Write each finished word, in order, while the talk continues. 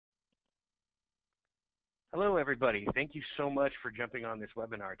Hello, everybody. Thank you so much for jumping on this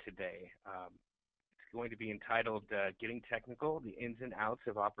webinar today. It's going to be entitled Getting Technical, the Ins and Outs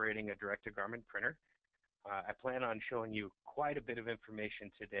of Operating a Direct-to-Garment Printer. I plan on showing you quite a bit of information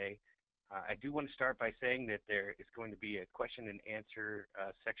today. I do want to start by saying that there is going to be a question and answer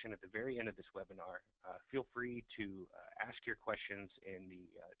section at the very end of this webinar. Feel free to ask your questions in the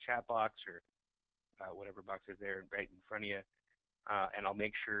chat box or whatever box is there right in front of you, and I'll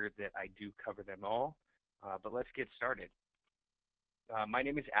make sure that I do cover them all. But let's get started. My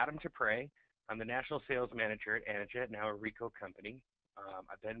name is Adam Tepre. I'm the National Sales Manager at Anajet, now a Ricoh company.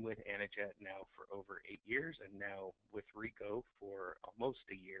 I've been with Anajet now for over 8 years and now with Ricoh for almost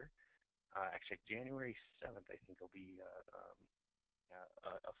a year. Actually, January 7th, I think, will be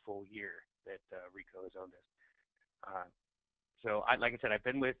a full year that Ricoh has owned us. Like I said, I've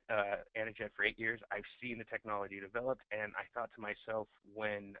been with Anajet for 8 years. I've seen the technology developed, and I thought to myself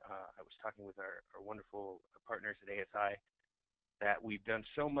when I was talking with our wonderful partners at ASI that we've done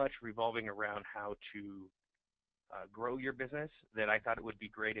so much revolving around how to grow your business that I thought it would be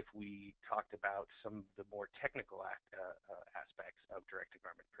great if we talked about some of the more technical aspects of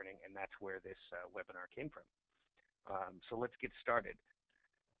direct-to-garment printing, and that's where this webinar came from. So let's get started.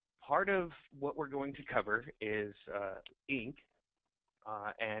 Part of what we're going to cover is ink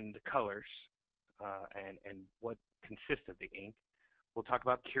and colors and what consists of the ink. We'll talk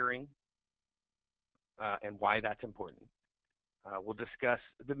about curing and why that's important. We'll discuss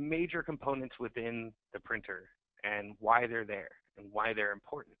the major components within the printer and why they're there and why they're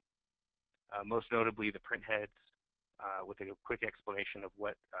important. Most notably the print heads with a quick explanation of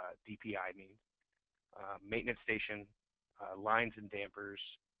what DPI means, maintenance station, lines and dampers.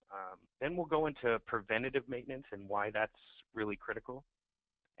 Then we'll go into preventative maintenance and why that's really critical.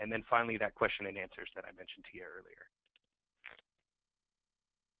 And then finally, that question and answers that I mentioned to you earlier.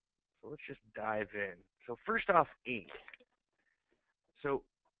 So let's just dive in. So first off, ink. So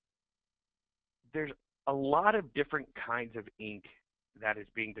there's a lot of different kinds of ink that is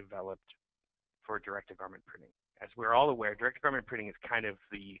being developed for direct-to-garment printing. As we're all aware, direct-to-garment printing is kind of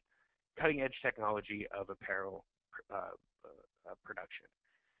the cutting-edge technology of apparel production.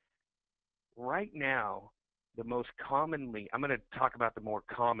 Right now, the most commonly, I'm going to talk about the more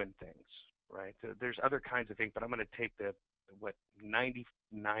common things, right? So there's other kinds of ink, but I'm going to take what 99%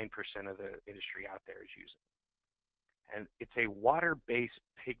 of the industry out there is using. And it's a water-based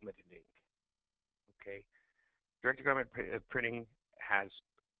pigmented ink, okay? Direct-to-garment printing has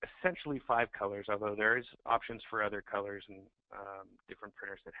essentially 5 colors, although there is options for other colors and different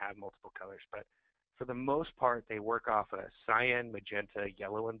printers that have multiple colors. But for the most part, they work off a cyan, magenta,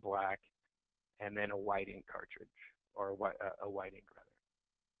 yellow, and black, and then a white ink cartridge, or a white ink rather.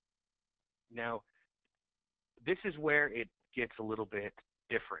 Now, this is where it gets a little bit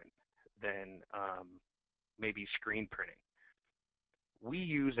different than maybe screen printing. We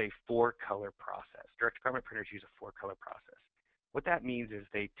use a 4-color process. Direct-to-garment printers use a 4-color process. What that means is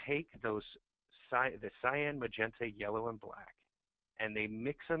they take the cyan, magenta, yellow, and black, and they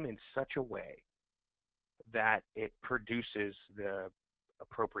mix them in such a way that it produces the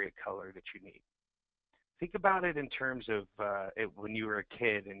appropriate color that you need. Think about it in terms of when you were a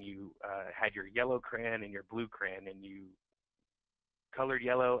kid and you had your yellow crayon and your blue crayon, and you colored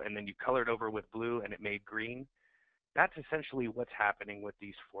yellow and then you colored over with blue and it made green. That's essentially what's happening with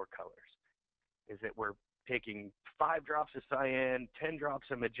these 4 colors, is that we're taking 5 drops of cyan, 10 drops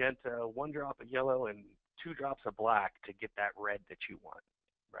of magenta, 1 drop of yellow, and 2 drops of black to get that red that you want,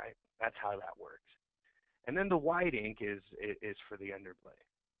 right? That's how that works. And then the white ink is for the underlay.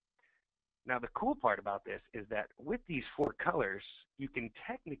 Now, the cool part about this is that with these 4 colors, you can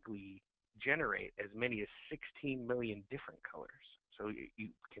technically generate as many as 16 million different colors. So you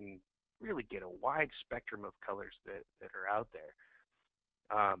can really get a wide spectrum of colors that are out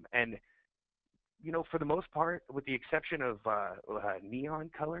there. And, you know, for the most part, with the exception of neon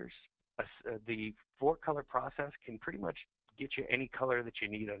colors, the 4-color process can pretty much get you any color that you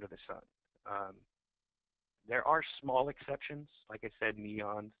need under the sun. There are small exceptions, like I said,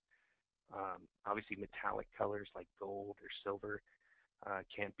 neons. Obviously, metallic colors like gold or silver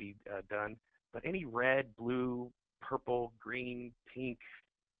can't be done. But any red, blue, purple, green, pink,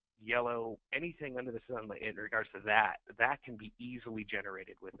 yellow, anything under the sun in regards to that can be easily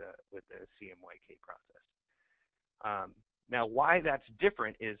generated with the CMYK process. Now, why that's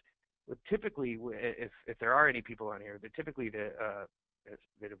different is typically, if there are any people on here, that typically that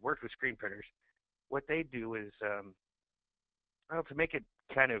have worked with screen printers, what they do is, well, to make it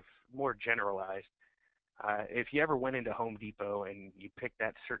kind of more generalized, if you ever went into Home Depot and you picked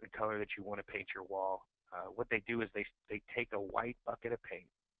that certain color that you want to paint your wall, what they do is they take a white bucket of paint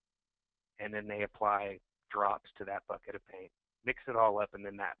and then they apply drops to that bucket of paint, mix it all up, and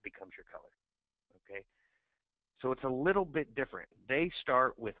then that becomes your color. Okay? So it's a little bit different. They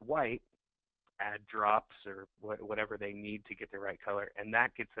start with white, add drops or whatever they need to get the right color, and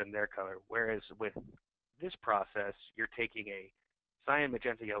that gets them their color. Whereas with this process, you're taking a cyan,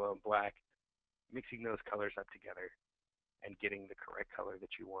 magenta, yellow, and black, mixing those colors up together, and getting the correct color that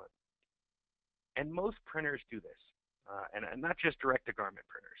you want. And most printers do this, and not just direct-to-garment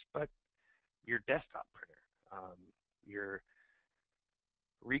printers, but your desktop printer, your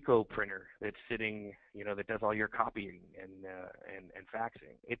Ricoh printer that's sitting, that does all your copying and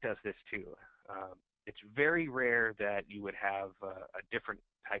faxing. It does this too. It's very rare that you would have a different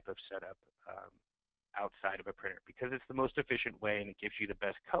type of setup outside of a printer because it's the most efficient way and it gives you the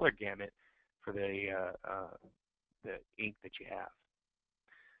best color gamut for the ink that you have.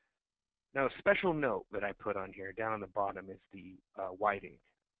 Now, a special note that I put on here down on the bottom is the white ink.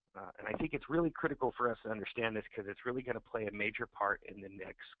 And I think it's really critical for us to understand this because it's really going to play a major part in the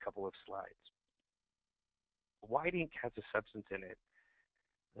next couple of slides. White ink has a substance in it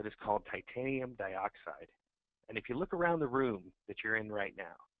that is called titanium dioxide. And if you look around the room that you're in right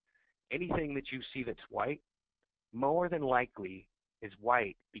now, anything that you see that's white, more than likely is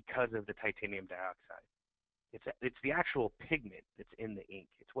white because of the titanium dioxide. It's the actual pigment that's in the ink.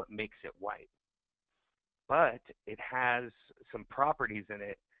 It's what makes it white. But it has some properties in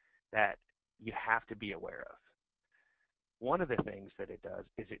it that you have to be aware of. One of the things that it does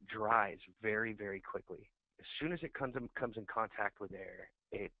is it dries very, very quickly. As soon as it comes in contact with air,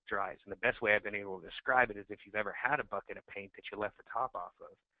 it dries. And the best way I've been able to describe it is if you've ever had a bucket of paint that you left the top off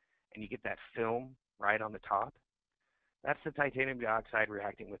of, and you get that film right on the top, that's the titanium dioxide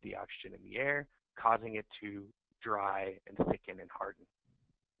reacting with the oxygen in the air, causing it to dry and thicken and harden.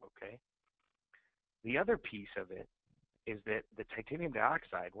 Okay? The other piece of it is that the titanium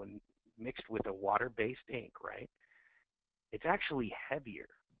dioxide, when mixed with a water-based ink, right, it's actually heavier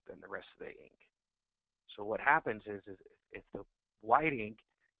than the rest of the ink. So what happens is if the white ink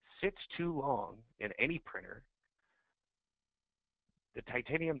sits too long in any printer, the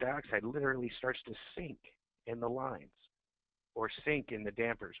titanium dioxide literally starts to sink in the lines or sink in the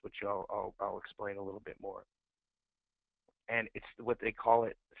dampers, which I'll explain a little bit more. And it's what they call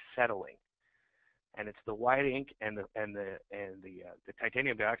it settling. And it's the white ink and the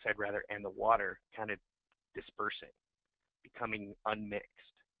titanium dioxide rather and the water kind of dispersing, becoming unmixed.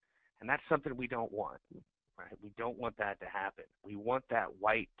 And that's something we don't want, right? We don't want that to happen. We want that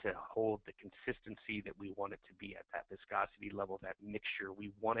white to hold the consistency that we want it to be at, that viscosity level, that mixture.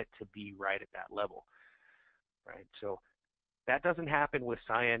 We want it to be right at that level, right? So that doesn't happen with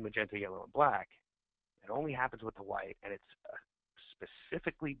cyan, magenta, yellow, and black. It only happens with the white, and it's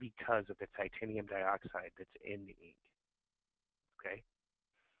specifically because of the titanium dioxide that's in the ink. Okay?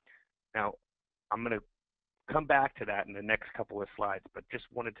 Now, I'm going to come back to that in the next couple of slides, but just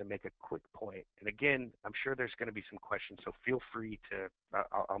wanted to make a quick point. And again, I'm sure there's going to be some questions, so feel free to,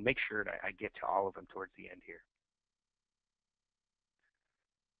 I'll make sure that I get to all of them towards the end here.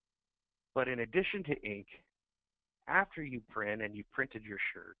 But in addition to ink, after you print and you printed your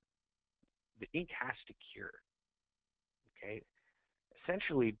shirt, the ink has to cure. Okay?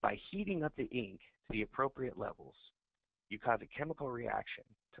 Essentially, by heating up the ink to the appropriate levels, you cause a chemical reaction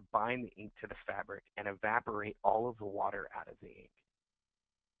to bind the ink to the fabric and evaporate all of the water out of the ink.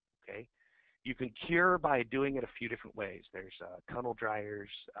 Okay? You can cure by doing it a few different ways. There's tunnel dryers,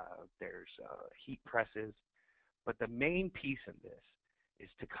 there's heat presses, but the main piece in this is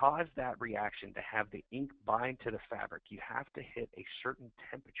to cause that reaction to have the ink bind to the fabric. You have to hit a certain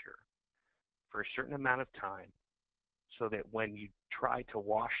temperature for a certain amount of time so that when you try to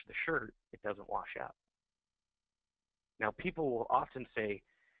wash the shirt, it doesn't wash out. Now, people will often say,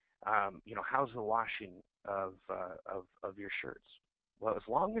 how's the washing of your shirts? Well, as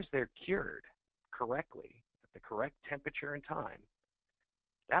long as they're cured correctly, at the correct temperature and time,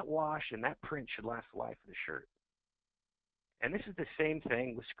 that wash and that print should last the life of the shirt. And this is the same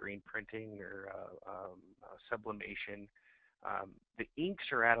thing with screen printing or sublimation. The inks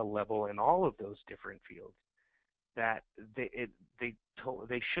are at a level in all of those different fields that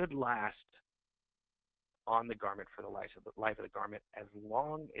they should last on the garment for the life of the garment as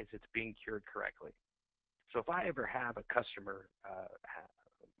long as it's being cured correctly. So if I ever have a customer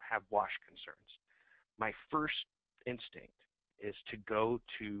have wash concerns, my first instinct is to go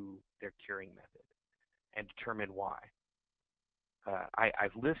to their curing method and determine why.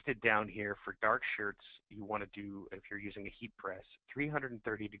 I've listed down here for dark shirts, you want to do, if you're using a heat press,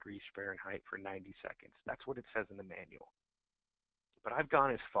 330 degrees Fahrenheit for 90 seconds. That's what it says in the manual. But I've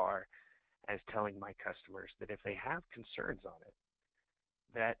gone as far as telling my customers that if they have concerns on it,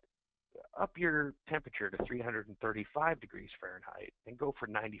 that up your temperature to 335 degrees Fahrenheit and go for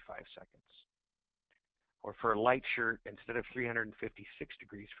 95 seconds. Or for a light shirt, instead of 356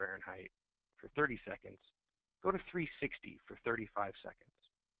 degrees Fahrenheit for 30 seconds, go to 360 for 35 seconds.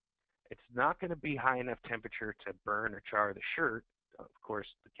 It's not going to be high enough temperature to burn or char the shirt. Of course,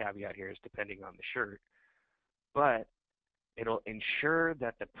 the caveat here is depending on the shirt. But it'll ensure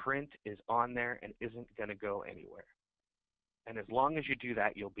that the print is on there and isn't going to go anywhere. And as long as you do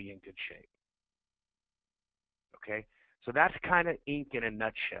that, you'll be in good shape. Okay? So that's kind of ink in a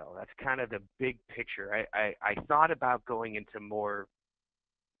nutshell. That's kind of the big picture. I thought about going into more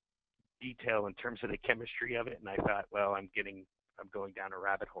detail in terms of the chemistry of it, and I thought, well, I'm going down a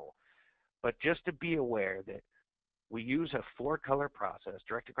rabbit hole. But just to be aware that we use a 4-color process.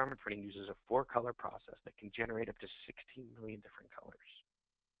 Direct-to-garment printing uses a 4-color process that can generate up to 16 million different colors.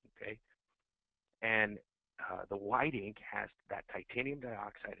 Okay, and the white ink has that titanium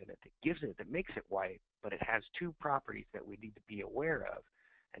dioxide in it that makes it white, but it has 2 properties that we need to be aware of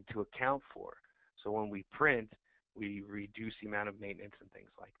and to account for. So when we print, we reduce the amount of maintenance and things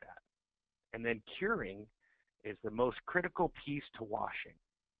like that. And then curing is the most critical piece to washing.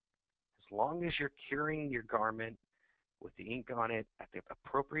 As long as you're curing your garment with the ink on it at the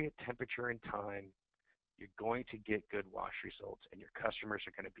appropriate temperature and time, you're going to get good wash results and your customers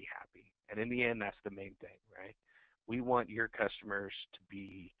are going to be happy. And in the end, that's the main thing, right? We want your customers to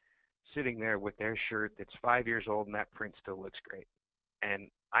be sitting there with their shirt that's 5 years old and that print still looks great. And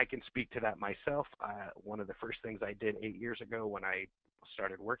I can speak to that myself. One of the first things I did 8 years ago when I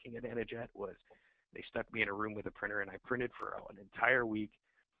started working at Anajet was they stuck me in a room with a printer and I printed for an entire week,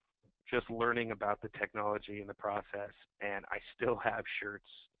 just learning about the technology and the process, and I still have shirts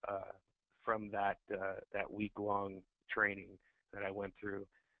from that week-long training that I went through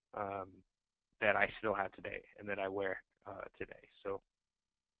that I still have today and that I wear today. So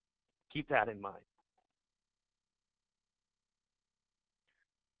keep that in mind.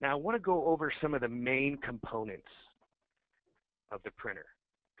 Now I want to go over some of the main components of the printer.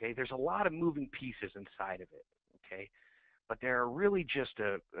 Okay, there's a lot of moving pieces inside of it. Okay. But there are really just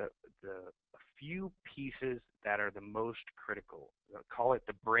a few pieces that are the most critical. Call it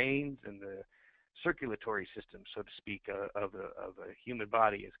the brains and the circulatory system, so to speak, of a human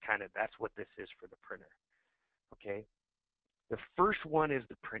body. Is kind of, that's what this is for the printer. Okay. The first one is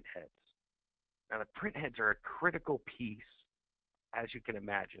the print heads. Now the print heads are a critical piece, as you can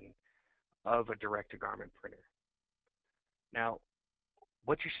imagine, of a direct-to-garment printer. Now,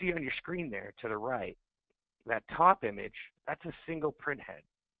 what you see on your screen there to the right, that top image, that's a single print head.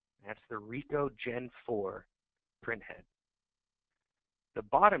 That's the Ricoh Gen 4 print head. The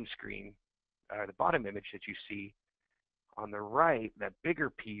bottom screen, the bottom image that you see on the right, that bigger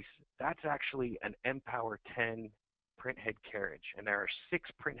piece, that's actually an Empower 10 print head carriage, and there are 6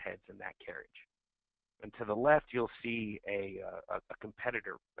 print heads in that carriage. And to the left, you'll see a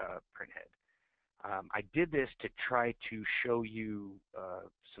competitor print head. I did this to try to show you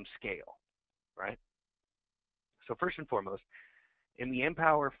some scale, right? So first and foremost, in the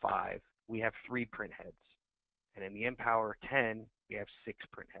Empower 5, we have 3 print heads. And in the Empower 10, we have 6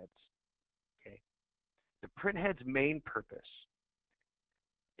 print heads. Okay. The print head's main purpose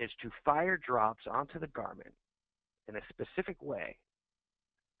is to fire drops onto the garment in a specific way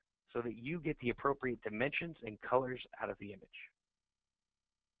so that you get the appropriate dimensions and colors out of the image.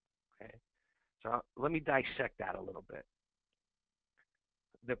 Okay. So let me dissect that a little bit.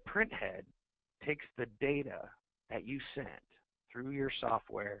 The print head takes the data that you sent through your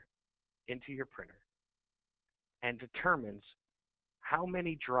software into your printer and determines how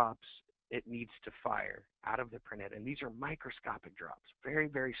many drops it needs to fire out of the print head. And these are microscopic drops, very,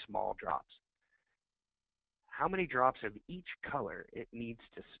 very small drops. How many drops of each color it needs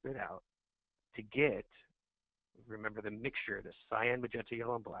to spit out to get, remember the mixture, the cyan, magenta,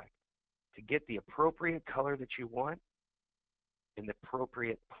 yellow, and black, to get the appropriate color that you want in the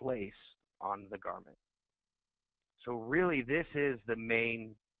appropriate place on the garment. So really, this is the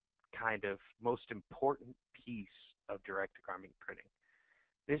main kind of most important piece of direct-to-garment printing.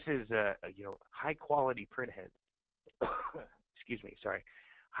 This is a high-quality print head. Excuse me, sorry.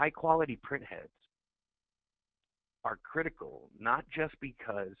 High-quality print heads are critical, not just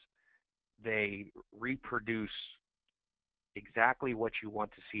because they reproduce exactly what you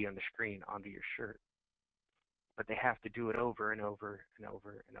want to see on the screen onto your shirt, but they have to do it over and over and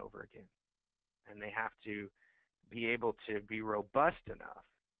over and over again. And they have to be able to be robust enough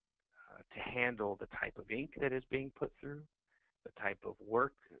to handle the type of ink that is being put through, the type of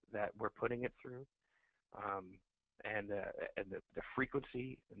work that we're putting it through, and the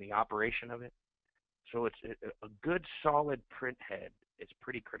frequency and the operation of it. So it's a good solid print head is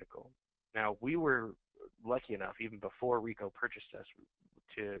pretty critical. Now, we were lucky enough, even before Ricoh purchased us,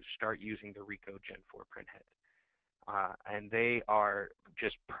 to start using the Ricoh Gen 4 printhead. And they are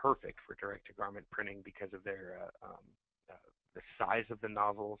just perfect for direct-to-garment printing because of the size of the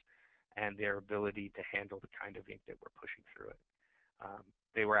nozzles and their ability to handle the kind of ink that we're pushing through it.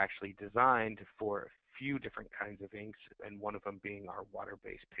 They were actually designed for a few different kinds of inks, and one of them being our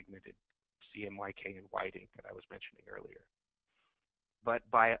water-based pigmented CMYK and white ink that I was mentioning earlier. But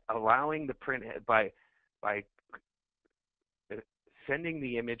by allowing the printhead, by sending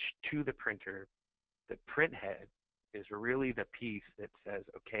the image to the printer, the printhead is really the piece that says,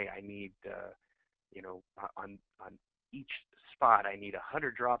 okay, I need, on each spot, I need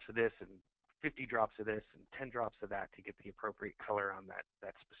 100 drops of this and 50 drops of this and 10 drops of that to get the appropriate color on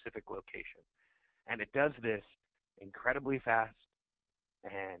that specific location. And it does this incredibly fast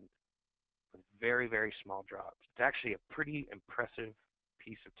and with very, very small drops. It's actually a pretty impressive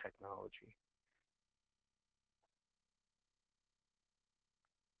piece of technology.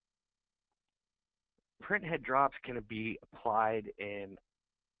 Printhead drops can be applied in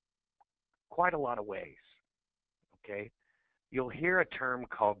quite a lot of ways. Okay, you'll hear a term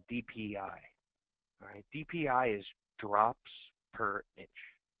called DPI. All right, DPI is drops per inch.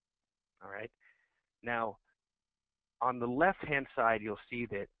 All right, now on the left-hand side, you'll see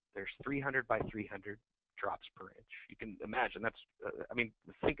that there's 300 by 300 drops per inch. You can imagine that's.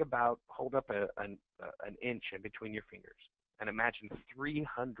 Think about hold up an inch in between your fingers and imagine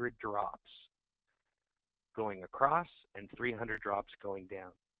 300 drops going across and 300 drops going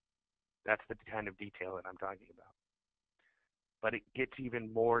down. That's the kind of detail that I'm talking about. But it gets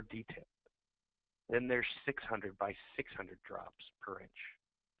even more detailed. Then there's 600 by 600 drops per inch.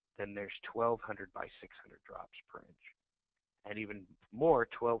 Then there's 1200 by 600 drops per inch. And even more,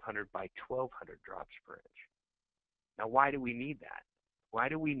 1200 by 1200 drops per inch. Now, why do we need that? Why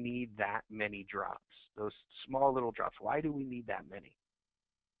do we need that many drops? Those small little drops, why do we need that many?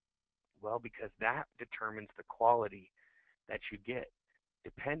 Well, because that determines the quality that you get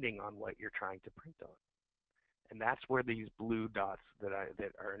depending on what you're trying to print on. And that's where these blue dots that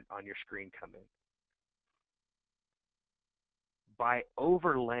are on your screen come in. By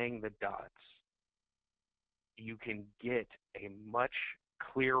overlaying the dots, you can get a much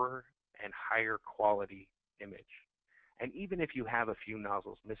clearer and higher quality image. And even if you have a few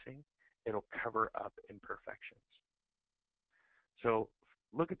nozzles missing, it'll cover up imperfections. So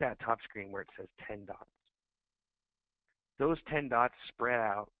look at that top screen where it says 10 dots. Those 10 dots spread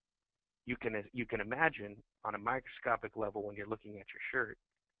out. You can imagine on a microscopic level when you're looking at your shirt,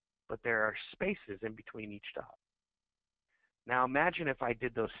 but there are spaces in between each dot. Now imagine if I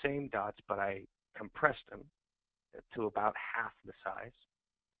did those same dots, but I compressed them to about half the size.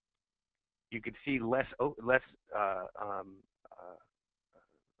 You could see less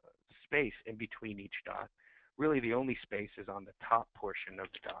space in between each dot. Really, the only space is on the top portion of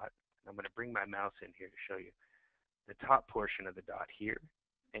the dot. I'm going to bring my mouse in here to show you the top portion of the dot here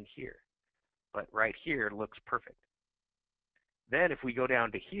and here. But right here looks perfect. Then if we go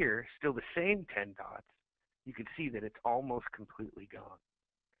down to here, still the same 10 dots, you can see that it's almost completely gone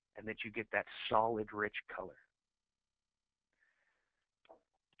and that you get that solid, rich color.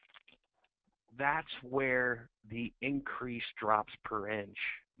 That's where the increased drops per inch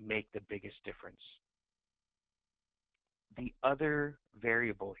make the biggest difference. The other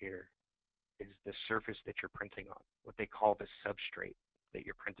variable here is the surface that you're printing on, what they call the substrate that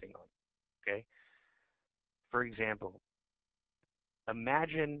you're printing on. Okay? For example,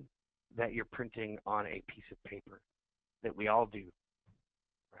 imagine that you're printing on a piece of paper that we all do,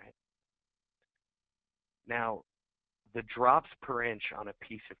 right? Now, the drops per inch on a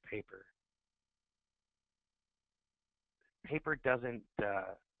piece of paper doesn't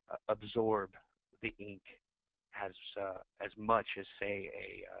absorb the ink as much as, say,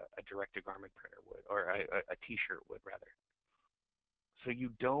 a direct-to-garment printer would, or a T-shirt would, rather. So you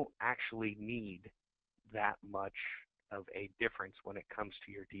don't actually need that much of a difference when it comes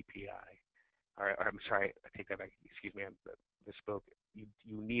to your DPI. Or I'm sorry, I take that back. Excuse me, I misspoke. You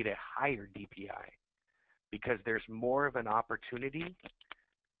need a higher DPI because there's more of an opportunity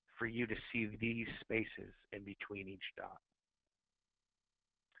for you to see these spaces in between each dot.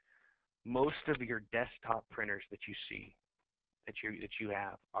 Most of your desktop printers that you see, that you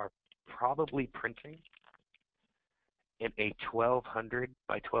have, are probably printing in a 1200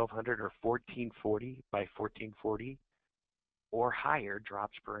 by 1200 or 1440 by 1440 or higher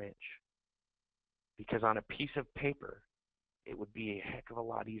drops per inch. Because on a piece of paper, it would be a heck of a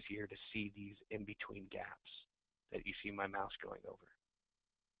lot easier to see these in-between gaps that you see my mouse going over.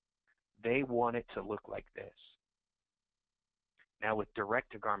 They want it to look like this. Now with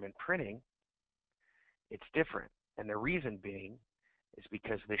direct-to-garment printing, it's different. And the reason being is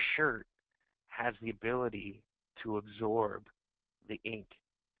because the shirt has the ability to absorb the ink.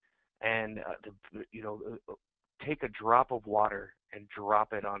 And take a drop of water and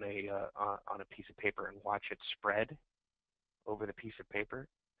drop it on a piece of paper and watch it spread over the piece of paper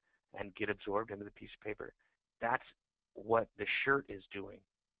and get absorbed into the piece of paper. That's what the shirt is doing,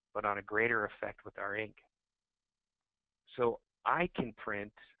 but on a greater effect with our ink. So I can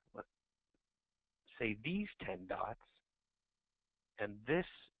print, say, these 10 dots and this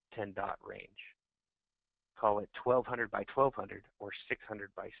 10 dot range. Call it 1200 by 1200 or 600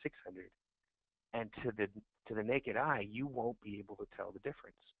 by 600. And to the naked eye, you won't be able to tell the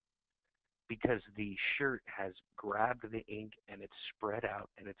difference because the shirt has grabbed the ink and it's spread out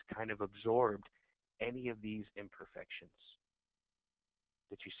and it's kind of absorbed any of these imperfections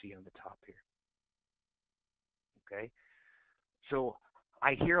that you see on the top here. Okay? So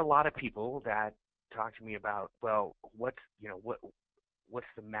I hear a lot of people that talk to me about, well, what's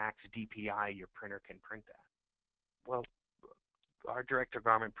the max DPI your printer can print at? Well, our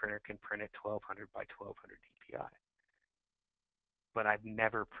direct-to-garment printer can print at 1200 by 1200 DPI. But I've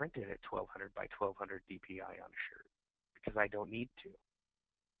never printed at 1200 by 1200 DPI on a shirt because I don't need to.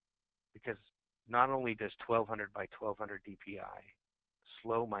 Because not only does 1200 by 1200 DPI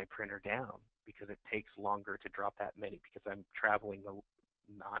slow my printer down because it takes longer to drop that many because I'm traveling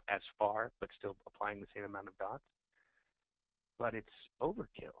not as far but still applying the same amount of dots, but it's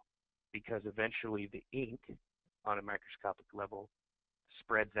overkill because eventually the ink on a microscopic level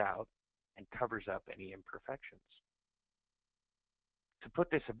spreads out and covers up any imperfections. To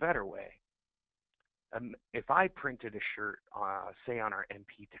put this a better way, if I printed a shirt, say on our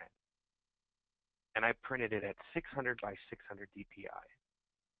MP10, and I printed it at 600 by 600 DPI,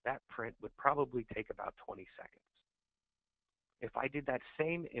 that print would probably take about 20 seconds. If I did that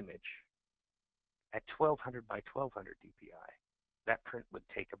same image at 1200 by 1200 DPI, that print would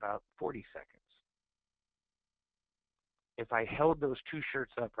take about 40 seconds. If I held those two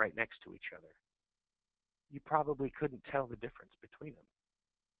shirts up right next to each other, you probably couldn't tell the difference between them.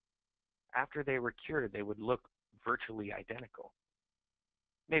 After they were cured, they would look virtually identical.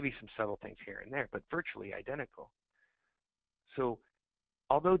 Maybe some subtle things here and there, but virtually identical. So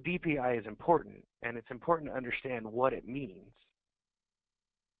although DPI is important, and it's important to understand what it means,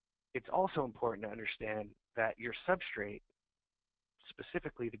 it's also important to understand that your substrate,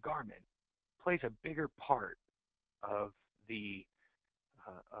 specifically the garment, plays a bigger part of the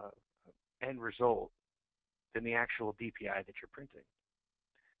end result than the actual DPI that you're printing.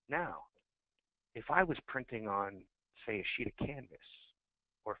 Now, if I was printing on, say, a sheet of canvas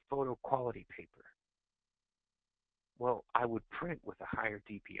or photo quality paper, well, I would print with a higher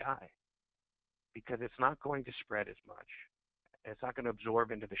DPI because it's not going to spread as much. It's not going to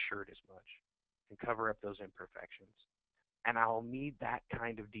absorb into the shirt as much and cover up those imperfections. And I'll need that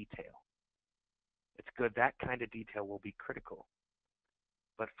kind of detail. It's good. That kind of detail will be critical.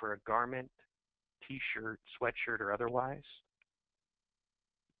 But for a garment, t-shirt, sweatshirt, or otherwise,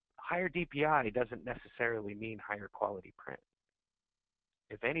 higher DPI doesn't necessarily mean higher quality print.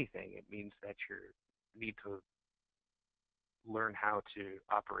 If anything, it means that you need to learn how to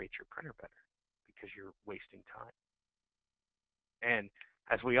operate your printer better because you're wasting time. And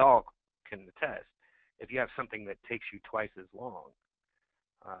as we all can attest, if you have something that takes you twice as long,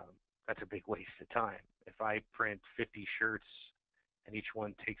 that's a big waste of time. If I print 50 shirts and each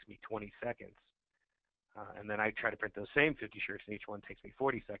one takes me 20 seconds, and then I try to print those same 50 shirts and each one takes me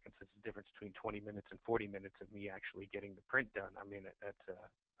 40 seconds, it's the difference between 20 minutes and 40 minutes of me actually getting the print done. I mean,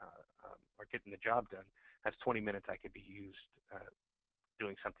 or getting the job done. That's 20 minutes I could be used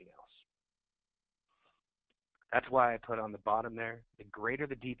doing something else. That's why I put on the bottom there, the greater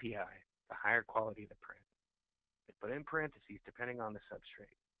the DPI, the higher quality of the print. I put in parentheses, depending on the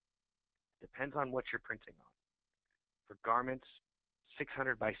substrate. Depends on what you're printing on. For garments,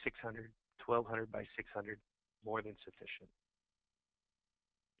 600 by 600, 1200 by 600, more than sufficient.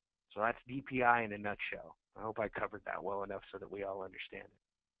 So that's DPI in a nutshell. I hope I covered that well enough so that we all understand it.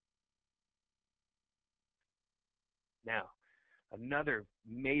 Now, another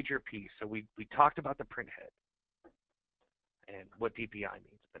major piece. So we talked about the print head and what DPI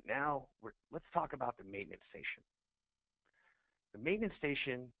means. But now let's talk about the maintenance station. The maintenance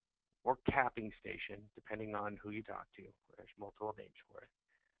station or capping station, depending on who you talk to, there's multiple names for it.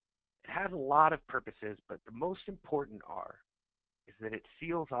 It has a lot of purposes, but the most important is that it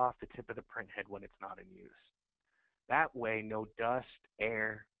seals off the tip of the print head when it's not in use. That way, no dust,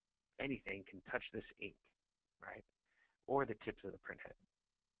 air, anything can touch this ink, right? Or the tips of the print head.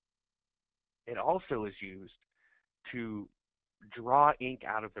 It also is used to draw ink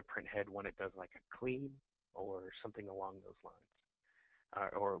out of the printhead when it does like a clean or something along those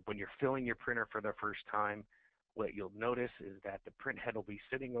lines. Or when you're filling your printer for the first time, what you'll notice is that the printhead will be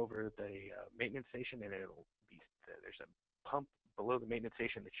sitting over the maintenance station, and it'll be there's a pump below the maintenance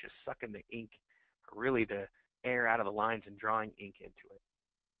station that's just sucking the ink, or really the air out of the lines and drawing ink into it.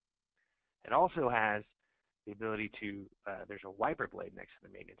 It also has the ability to, there's a wiper blade next to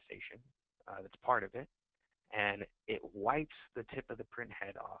the maintenance station that's part of it, and it wipes the tip of the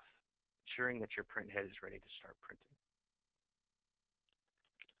printhead off, ensuring that your printhead is ready to start printing.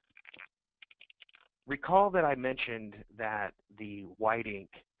 Recall that I mentioned that the white ink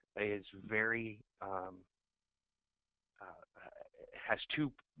is very, has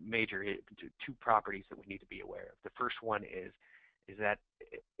two properties that we need to be aware of. The first one is that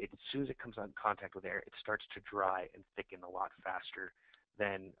as soon as it comes on contact with air, it starts to dry and thicken a lot faster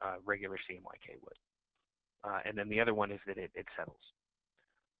than regular CMYK would. And then the other one is that it settles.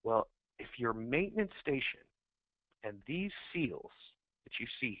 Well, if your maintenance station and these seals that you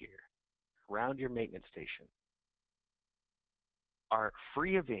see here around your maintenance station are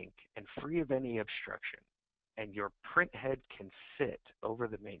free of ink and free of any obstruction, and your printhead can sit over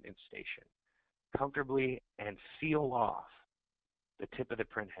the maintenance station comfortably and seal off the tip of the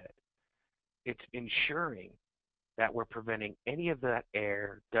printhead, it's ensuring that we're preventing any of that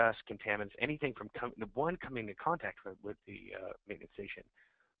air, dust, contaminants, anything from coming into contact with the maintenance station,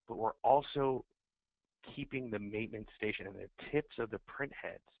 but we're also keeping the maintenance station and the tips of the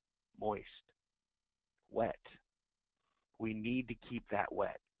printheads moist, wet. We need to keep that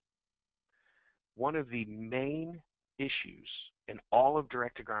wet. One of the main issues in all of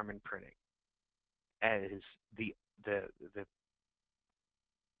direct-to-garment printing is the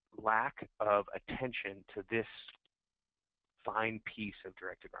lack of attention to this fine piece of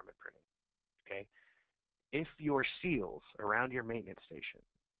direct-to-garment printing. Okay, if your seals around your maintenance station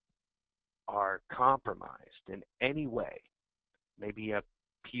are compromised in any way, maybe a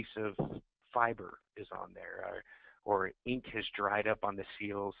piece of fiber is on there, or ink has dried up on the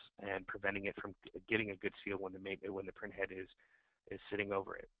seals and preventing it from getting a good seal when the printhead is sitting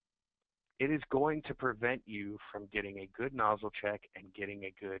over it. It is going to prevent you from getting a good nozzle check and getting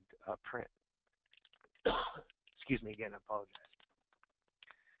a good print. Excuse me again, I apologize.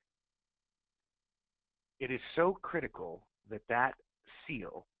 It is so critical that that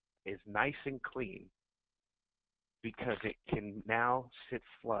seal is nice and clean, because it can now sit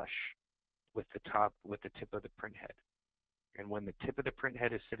flush with the tip of the printhead. And when the tip of the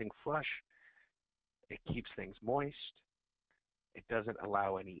printhead is sitting flush, it keeps things moist. It doesn't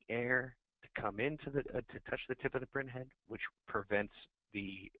allow any air to come into to touch the tip of the printhead, which prevents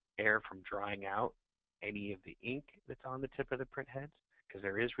the air from drying out any of the ink that's on the tip of the printheads, because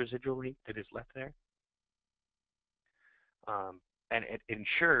there is residual ink that is left there. And it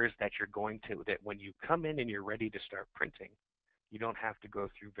ensures that that when you come in and you're ready to start printing, you don't have to go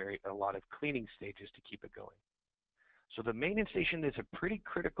through a lot of cleaning stages to keep it going. So the maintenance station is a pretty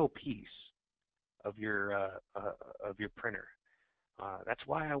critical piece of your printer. That's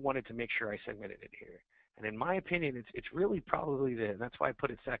why I wanted to make sure I segmented it here. And in my opinion, it's really probably that's why I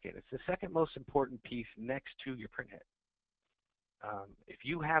put it second. It's the second most important piece next to your printhead. If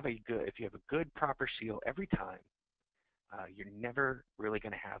you have a good proper seal every time, you're never really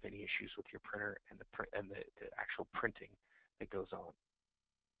going to have any issues with your printer and the actual printing that goes on.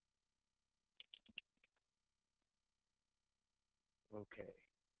 Okay.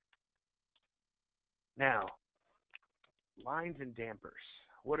 Now, lines and dampers.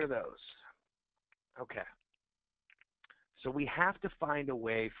 What are those? Okay. So we have to find a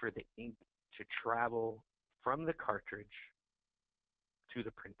way for the ink to travel from the cartridge to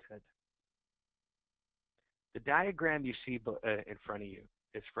the printhead. The diagram you see in front of you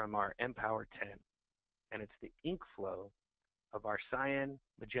is from our Empower 10, and it's the ink flow of our cyan,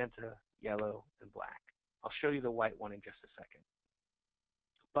 magenta, yellow, and black. I'll show you the white one in just a second.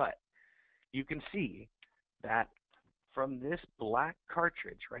 But you can see that from this black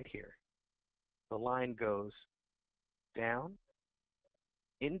cartridge right here, the line goes down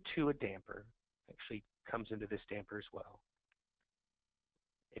into a damper, actually comes into this damper as well.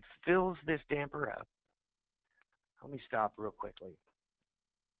 It fills this damper up. Let me stop real quickly.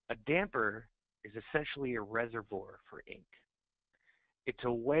 A damper is essentially a reservoir for ink. It's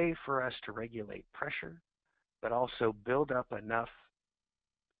a way for us to regulate pressure, but also build up enough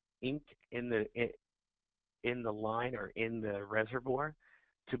ink in the line or in the reservoir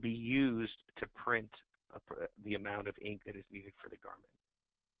to be used to print the amount of ink that is needed for the garment.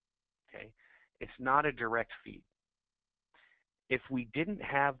 Okay, it's not a direct feed. If we didn't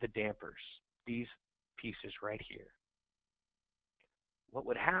have the dampers, these pieces right here, what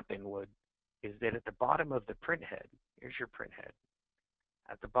would happen is that at the bottom of the print head, here's your print head.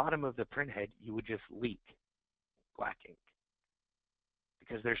 At the bottom of the print head, you would just leak black ink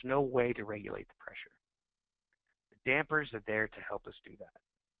because there's no way to regulate the pressure. The dampers are there to help us do that.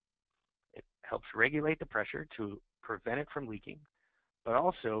 It helps regulate the pressure to prevent it from leaking, but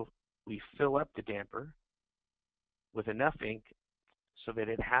also we fill up the damper with enough ink so that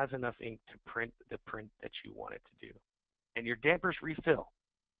it has enough ink to print the print that you want it to do. And your dampers refill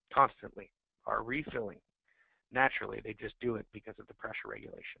constantly, are refilling naturally. They just do it because of the pressure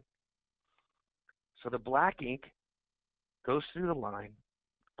regulation. So the black ink goes through the line,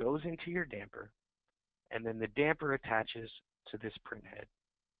 goes into your damper, and then the damper attaches to this print head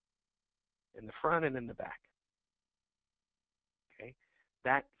in the front and in the back. Okay,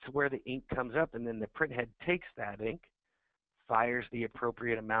 that's where the ink comes up, and then the print head takes that ink, fires the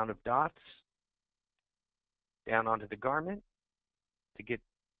appropriate amount of dots down onto the garment to get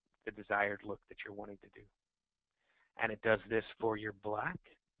the desired look that you're wanting to do. And it does this for your black,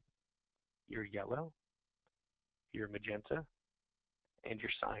 your yellow, your magenta, and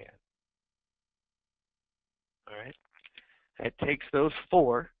your cyan. All right? It takes those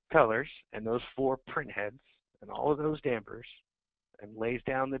 4 colors and those 4 print heads and all of those dampers and lays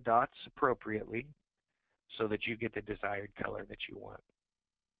down the dots appropriately so that you get the desired color that you want.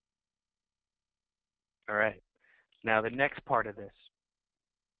 All right. Now the next part of this,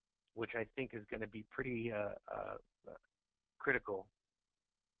 which I think is going to be pretty critical.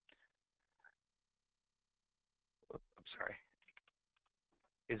 I'm sorry.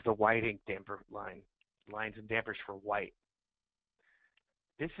 Is the white ink damper lines and dampers for white.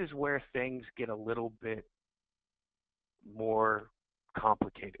 This is where things get a little bit more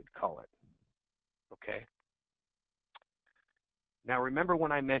complicated, call it. Okay? Now remember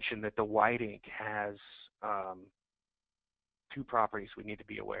when I mentioned that the white ink has 2 properties we need to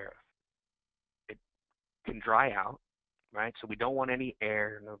be aware of. It can dry out, right? So we don't want any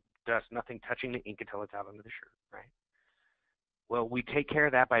air, no dust, nothing touching the ink until it's out under the shirt, right? Well, we take care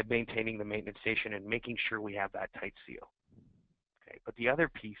of that by maintaining the maintenance station and making sure we have that tight seal. Okay, but the other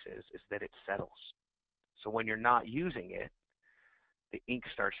piece is that it settles. So when you're not using it, the ink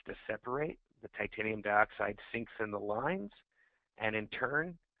starts to separate, the titanium dioxide sinks in the lines, and in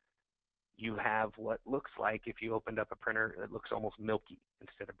turn, you have what looks like, if you opened up a printer, it looks almost milky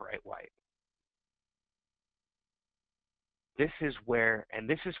instead of bright white. This is where, and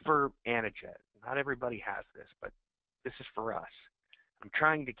this is for Anajet. Not everybody has this, but this is for us. I'm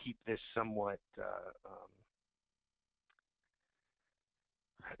trying to keep this somewhat,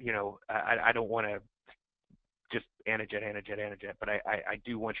 I don't want to just Anajet, but I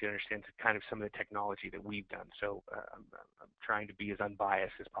do want you to understand kind of some of the technology that we've done. So I'm trying to be as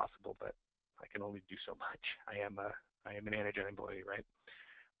unbiased as possible, but I can only do so much. I am an Anajet employee, right?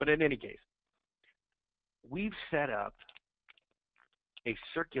 But in any case, we've set up a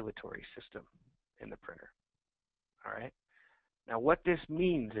circulatory system in the printer. All right. Now, what this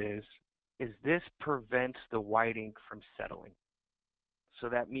means is this prevents the white ink from settling. So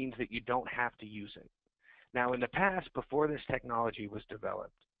that means that you don't have to use it. Now, in the past, before this technology was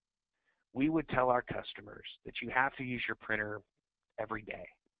developed, we would tell our customers that you have to use your printer every day.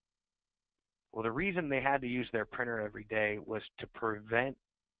 Well, the reason they had to use their printer every day was to prevent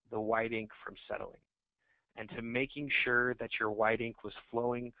the white ink from settling and to making sure that your white ink was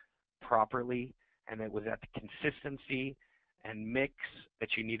flowing properly and it was at the consistency and mix that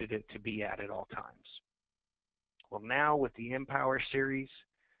you needed it to be at all times. Well, now with the Empower series,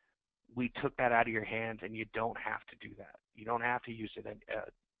 we took that out of your hands, and you don't have to do that. You don't have to use it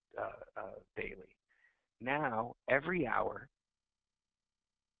daily. Now, every hour,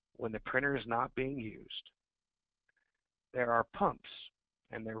 when the printer is not being used, there are pumps,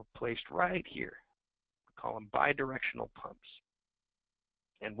 and they're placed right here. We call them bidirectional pumps.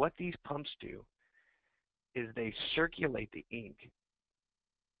 And what these pumps do is they circulate the ink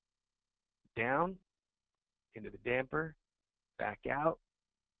down into the damper, back out,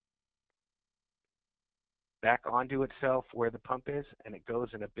 back onto itself where the pump is, and it goes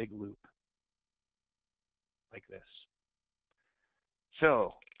in a big loop like this.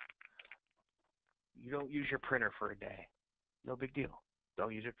 So you don't use your printer for a day. No big deal.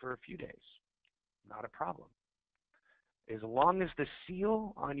 Don't use it for a few days. Not a problem. As long as the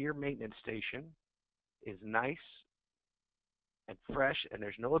seal on your maintenance station is nice and fresh and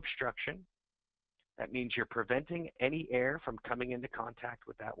there's no obstruction, that means you're preventing any air from coming into contact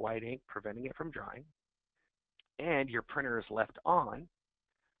with that white ink, preventing it from drying, and your printer is left on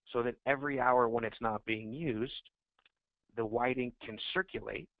so that every hour when it's not being used, the white ink can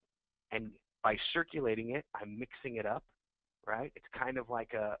circulate, and by circulating it, I'm mixing it up right? It's kind of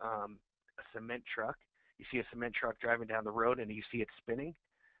like a cement truck. You see a cement truck driving down the road and you see it spinning.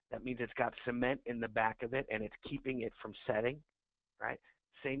 That means it's got cement in the back of it and it's keeping it from setting, right?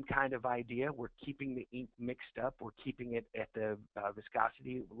 Same kind of idea. We're keeping the ink mixed up. We're keeping it at the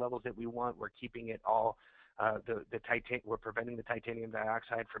viscosity levels that we want. We're keeping it all, we're preventing the titanium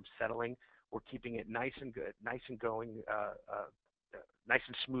dioxide from settling. We're keeping it nice and good, nice and going, nice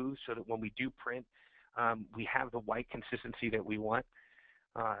and smooth so that when we do print, we have the white consistency that we want.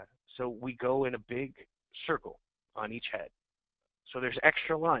 So we go in a big circle on each head. So there's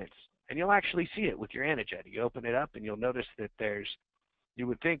extra lines, and you'll actually see it with your Anajet. You open it up, and you'll notice that you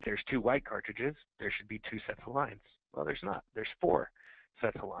would think there's 2 white cartridges. There should be 2 sets of lines. Well, there's not. There's 4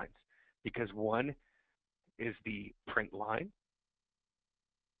 sets of lines because one is the print line,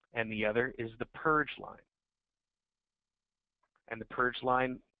 and the other is the purge line. And the purge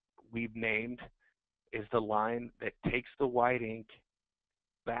line we've named is the line that takes the white ink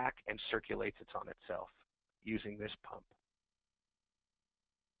back and circulates it on itself using this pump.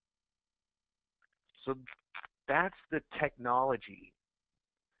 So that's the technology.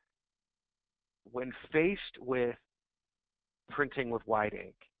 When faced with printing with white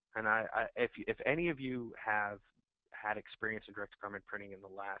ink, and if any of you have had experience in direct garment printing in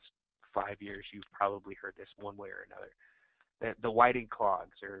the last 5 years, you've probably heard this one way or another. The white ink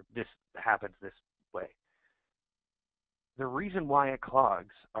clogs, or this happens this way. The reason why it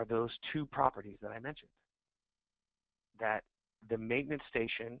clogs are those 2 properties that I mentioned. That the maintenance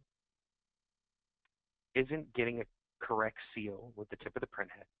station isn't getting a correct seal with the tip of the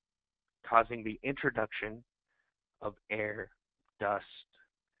print head, causing the introduction of air, dust,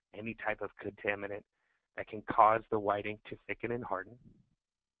 any type of contaminant that can cause the white ink to thicken and harden,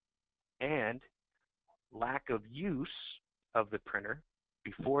 and lack of use of the printer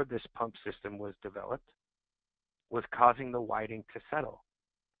before this pump system was developed was causing the white ink to settle.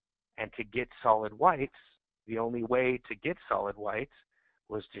 And to get solid whites, the only way to get solid whites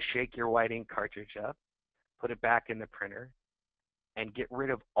was to shake your white ink cartridge up, put it back in the printer, and get rid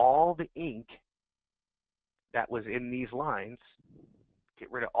of all the ink that was in these lines,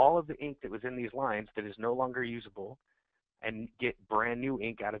 get rid of all of the ink that was in these lines that is no longer usable, and get brand new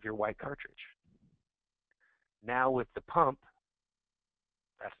ink out of your white cartridge. Now with the pump,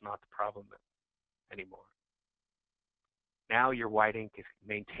 that's not the problem anymore. Now your white ink is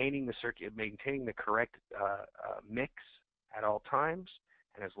maintaining the correct mix at all times,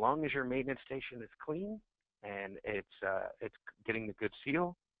 and as long as your maintenance station is clean and it's getting the good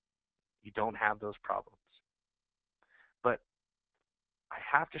seal, you don't have those problems. But I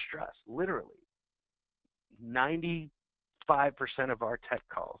have to stress, literally, 95% of our tech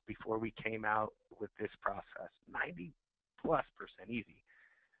calls before we came out with this process, 90+% easy,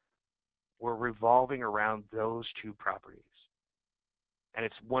 were revolving around those 2 properties. And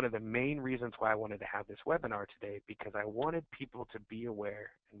it's one of the main reasons why I wanted to have this webinar today, because I wanted people to be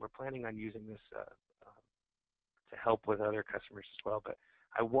aware, and we're planning on using this to help with other customers as well, but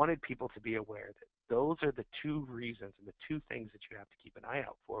I wanted people to be aware that those are the 2 reasons and the 2 things that you have to keep an eye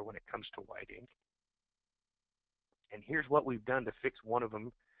out for when it comes to white ink. And here's what we've done to fix one of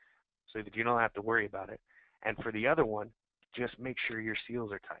them so that you don't have to worry about it. And for the other one, just make sure your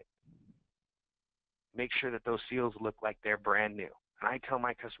seals are tight. Make sure that those seals look like they're brand new. And I tell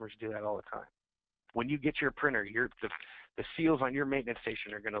my customers to do that all the time. When you get your printer, the seals on your maintenance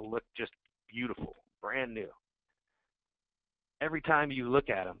station are going to look just beautiful, brand new. Every time you look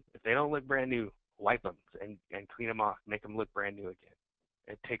at them, if they don't look brand new, wipe them and clean them off, make them look brand new again.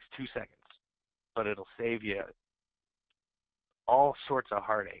 It takes 2 seconds, but it'll save you all sorts of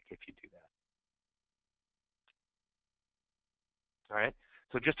heartache if you do that. All right,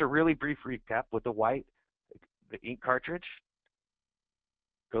 so just a really brief recap with the white, the ink cartridge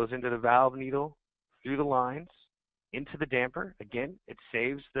goes into the valve needle, through the lines, into the damper. Again, it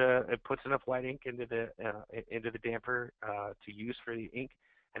puts enough white ink into the damper to use for the ink.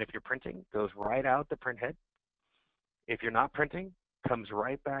 And if you're printing, goes right out the print head. If you're not printing, comes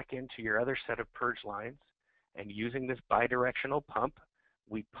right back into your other set of purge lines. And using this bidirectional pump,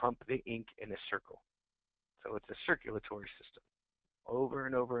 we pump the ink in a circle. So it's a circulatory system over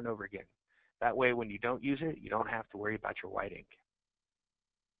and over and over again. That way, when you don't use it, you don't have to worry about your white ink.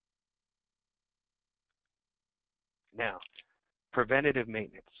 Now, preventative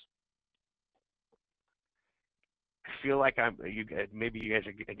maintenance. I feel like maybe you guys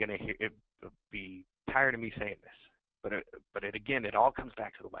are going to be tired of me saying this, but again, it all comes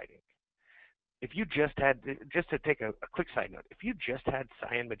back to the white ink. If you just to take a quick side note, if you just had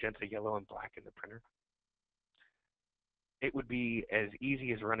cyan, magenta, yellow, and black in the printer, it would be as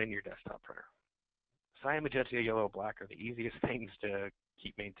easy as running your desktop printer. cyan, magenta, yellow, black are the easiest things to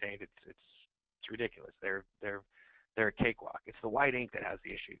keep maintained. It's ridiculous. They're a cakewalk. It's the white ink that has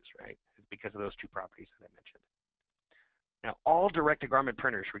the issues, right? It's because of those two properties that I mentioned. Now, all direct-to-garment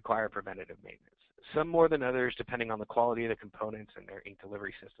printers require preventative maintenance, some more than others depending on the quality of the components and their ink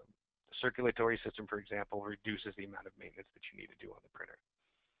delivery system. The circulatory system, for example, reduces the amount of maintenance that you need to do on the printer.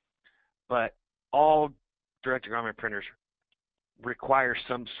 But all direct-to-garment printers require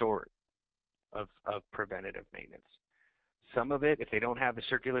some sort of preventative maintenance. Some of it, if they don't have the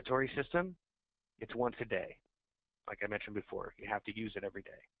circulatory system, it's once a day. Like I mentioned before, you have to use it every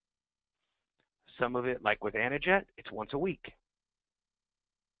day. Some of it, like with Anajet, it's once a week.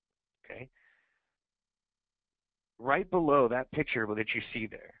 Okay. Right below that picture that you see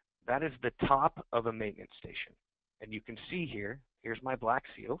there, that is the top of a maintenance station. And you can see here, here's my black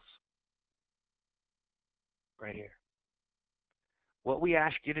seals, right here. What we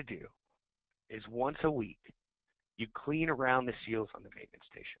ask you to do is once a week, you clean around the seals on the maintenance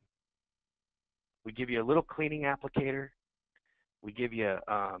station. We give you a little cleaning applicator. We give you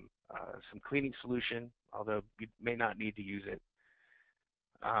some cleaning solution, although you may not need to use it.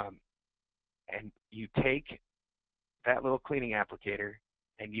 And you take that little cleaning applicator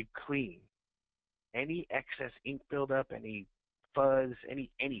and you clean any excess ink buildup, any fuzz,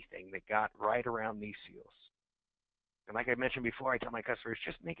 anything that got right around these seals. And like I mentioned before, I tell my customers,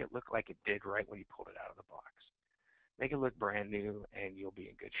 just make it look like it did right when you pulled it out of the box. Make it look brand new and you'll be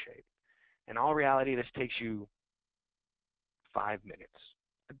in good shape. In all reality, this takes you 5 minutes.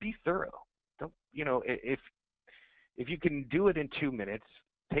 Be thorough. Don't, you know, if you can do it in 2 minutes,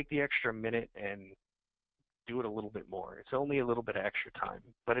 take the extra minute and do it a little bit more. It's only a little bit of extra time,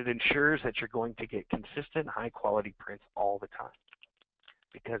 but it ensures that you're going to get consistent, high-quality prints all the time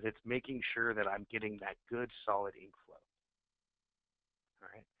because it's making sure that I'm getting that good, solid ink flow. All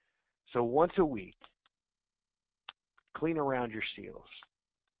right. So once a week, clean around your seals.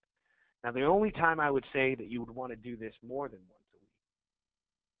 Now, the only time I would say that you would want to do this more than once a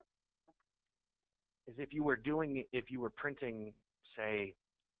week is if you were printing, say,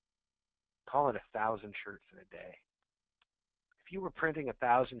 call it 1,000 shirts in a day. If you were printing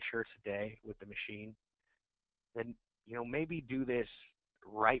 1,000 shirts a day with the machine, then maybe do this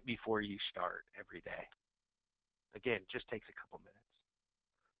right before you start every day. Again, just takes a couple minutes.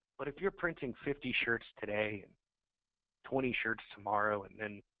 But if you're printing 50 shirts today and 20 shirts tomorrow, and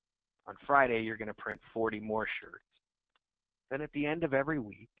then on Friday you're going to print 40 more shirts, then at the end of every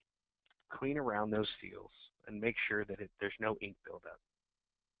week, clean around those seals and make sure that there's no ink buildup.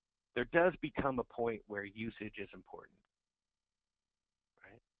 There does become a point where usage is important,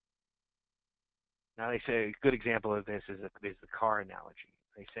 right? Now they say a good example of this is the car analogy.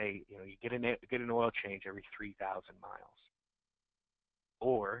 They say you get an oil change every 3,000 miles,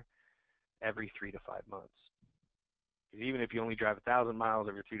 or every 3 to 5 months. Because even if you only drive 1,000 miles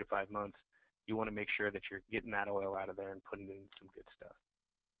every 3 to 5 months, you want to make sure that you're getting that oil out of there and putting in some good stuff.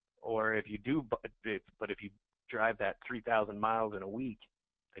 Or if you do, but if you drive that 3,000 miles in a week,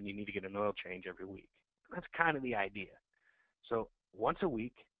 then you need to get an oil change every week. That's kind of the idea. So once a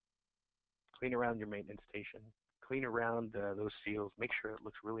week, clean around your maintenance station, clean around those seals, make sure it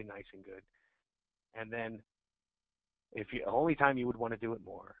looks really nice and good. And then the only time you would want to do it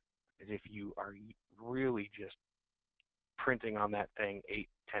more is if you are really just printing on that thing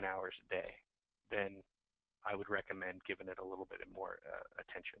 8-10 hours a day, then I would recommend giving it a little bit more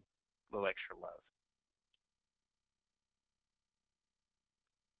attention, a little extra love.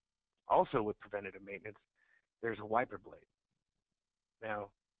 Also with preventative maintenance, there's a wiper blade. Now,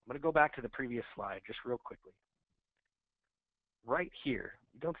 I'm going to go back to the previous slide just real quickly. Right here,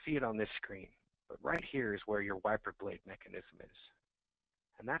 you don't see it on this screen, but right here is where your wiper blade mechanism is.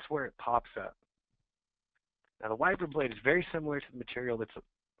 And that's where it pops up. Now, the wiper blade is very similar to the material that's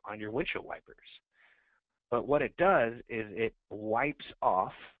on your windshield wipers. But what it does is it wipes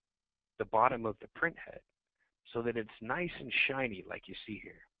off the bottom of the print head so that it's nice and shiny like you see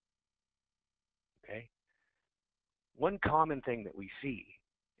here. Okay? One common thing that we see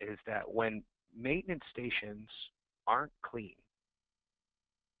is that when maintenance stations aren't clean,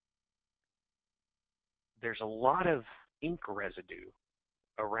 there's a lot of ink residue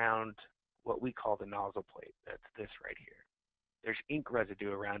around what we call the nozzle plate. That's this right here. There's ink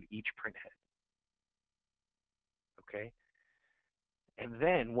residue around each print head. Okay? And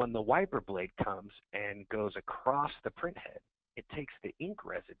then when the wiper blade comes and goes across the print head, it takes the ink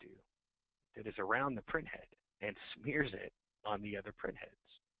residue that is around the print head and smears it on the other print heads.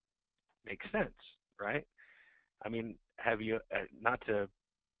 Makes sense, right? I mean, have you, not to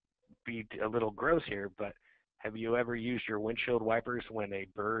be a little gross here, but have you ever used your windshield wipers when a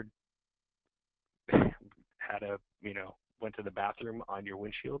bird had a, went to the bathroom on your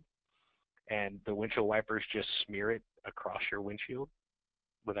windshield and the windshield wipers just smear it across your windshield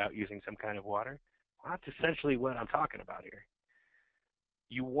without using some kind of water? Well, that's essentially what I'm talking about here.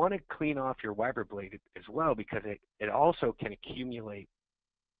 You want to clean off your wiper blade as well because it also can accumulate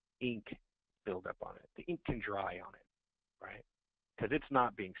ink buildup on it. The ink can dry on it, right? Because it's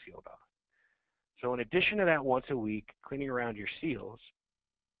not being sealed off. So in addition to that once a week, cleaning around your seals,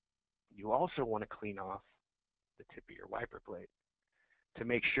 you also want to clean off the tip of your wiper blade to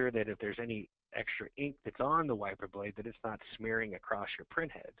make sure that if there's any extra ink that's on the wiper blade, that it's not smearing across your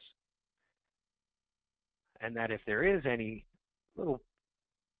print heads. And that if there is any little,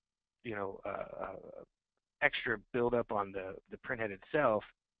 extra buildup on the print head itself,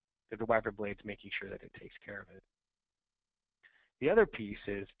 that the wiper blade's making sure that it takes care of it. The other piece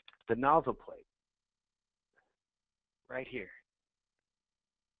is the nozzle plate, right here.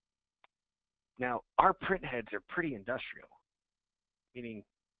 Now, our print heads are pretty industrial, meaning,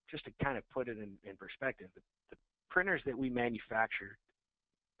 just to kind of put it in perspective, the printers that we manufactured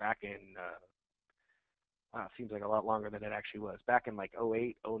back in, seems like a lot longer than it actually was, back in like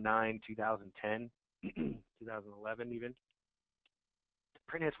 08, 09, 2010, 2011 even, the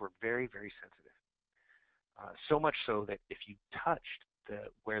print heads were very, very sensitive. So much so that if you touched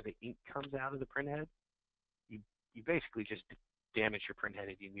where the ink comes out of the print head, you basically just damaged your print head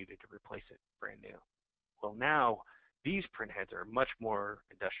and you needed to replace it brand new. Well, now these print heads are much more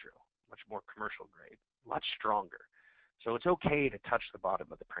industrial, much more commercial grade, much stronger. So it's okay to touch the bottom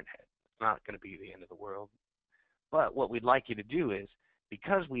of the print head. It's not going to be the end of the world. But what we'd like you to do is,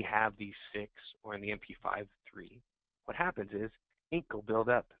 because we have these 6, or in the MP5, 3, what happens is ink will build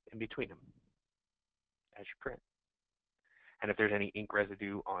up in between them as you print. And if there's any ink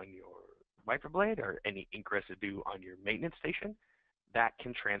residue on your wiper blade or any ink residue on your maintenance station, that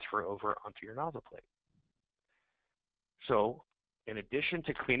can transfer over onto your nozzle plate. So in addition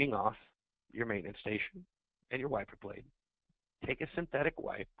to cleaning off your maintenance station and your wiper blade, take a synthetic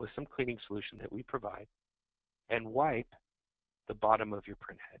wipe with some cleaning solution that we provide and wipe the bottom of your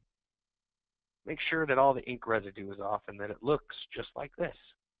print head. Make sure that all the ink residue is off and that it looks just like this.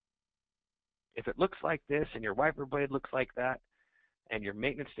 If it looks like this and your wiper blade looks like that and your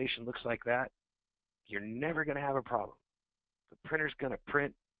maintenance station looks like that, you're never going to have a problem. The printer's going to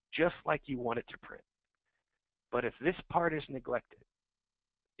print just like you want it to print. But if this part is neglected,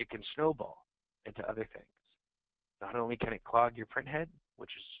 it can snowball into other things. Not only can it clog your print head,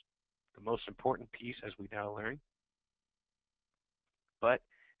 which is the most important piece as we now learn, but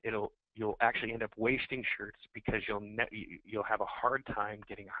you'll actually end up wasting shirts because you'll have a hard time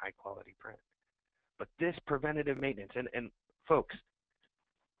getting a high quality print. But this preventative maintenance, and folks,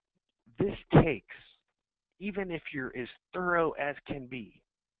 this takes, even if you're as thorough as can be,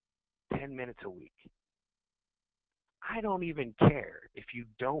 10 minutes a week. I don't even care if you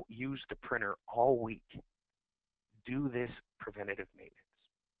don't use the printer all week. Do this preventative maintenance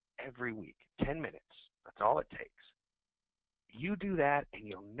every week, 10 minutes. That's all it takes. You do that and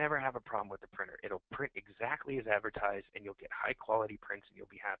you'll never have a problem with the printer. It'll print exactly as advertised and you'll get high quality prints and you'll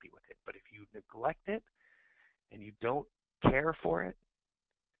be happy with it. But if you neglect it and you don't care for it,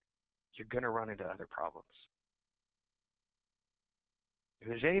 you're going to run into other problems. If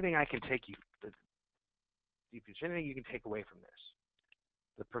there's anything I can take you, if there's anything you can take away from this,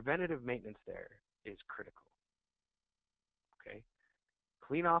 the preventative maintenance there is critical. Okay?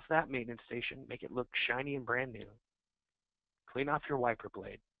 Clean off that maintenance station, make it look shiny and brand new. Clean off your wiper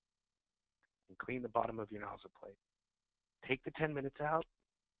blade and clean the bottom of your nozzle plate. Take the 10 minutes out,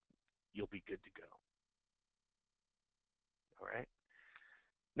 you'll be good to go. All right?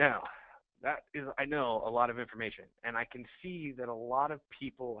 Now, that is, I know, a lot of information, and I can see that a lot of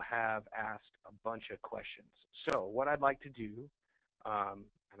people have asked a bunch of questions. So what I'd like to do, and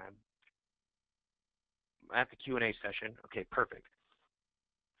I'm at the Q&A session. Okay, perfect.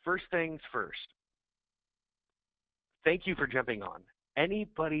 First things first. Thank you for jumping on.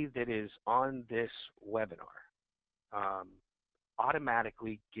 Anybody that is on this webinar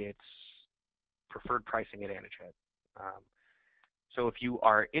automatically gets preferred pricing at Anajet. So if you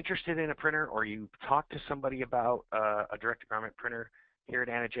are interested in a printer or you talk to somebody about a direct-to-garment printer here at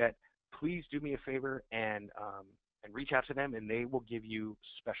Anajet, please do me a favor and reach out to them, and they will give you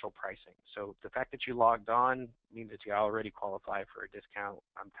special pricing. So the fact that you logged on means that you already qualify for a discount.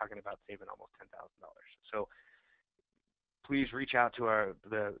 I'm talking about saving almost $10,000. So please reach out to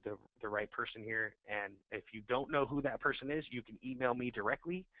the right person here. And if you don't know who that person is, you can email me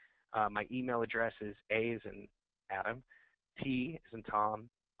directly. My email address is A as in Adam, T as in Tom,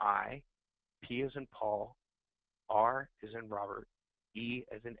 I, P as in Paul, R as in Robert, E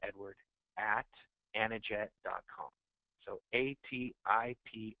as in Edward, at @anajet.com. So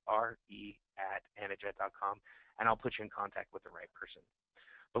ATIPRE@anajet.com, and I'll put you in contact with the right person.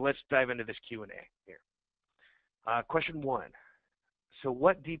 But let's dive into this Q&A here. Question 1. So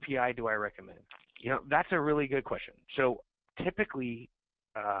what DPI do I recommend? That's a really good question. So typically,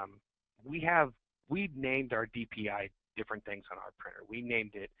 we named our DPI different things on our printer. We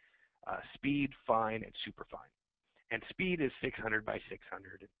named it speed, fine, and super fine. And speed is 600 by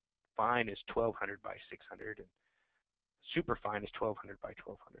 600, and fine is 1200 by 600, and super fine is 1200 by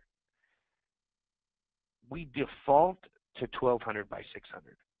 1200. We default to 1200 by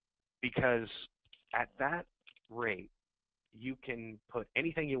 600 because at that rate, you can put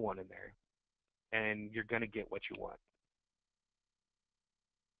anything you want in there, and you're going to get what you want,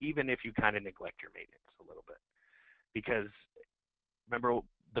 even if you kind of neglect your maintenance a little bit. Because remember,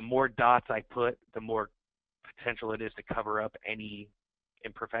 the more dots I put, the more potential it is to cover up any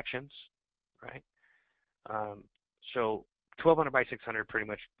imperfections, right? So 1200 by 600 pretty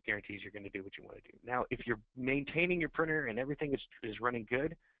much guarantees you're going to do what you want to do. Now, if you're maintaining your printer and everything is running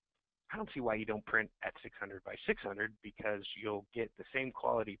good, I don't see why you don't print at 600 by 600, because you'll get the same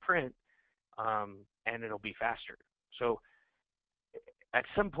quality print, and it'll be faster. So at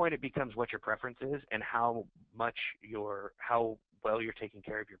some point, it becomes what your preference is and how well you're taking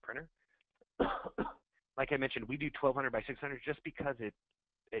care of your printer. Like I mentioned, we do 1200 by 600 just because it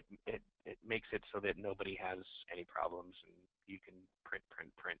makes it so that nobody has any problems and you can print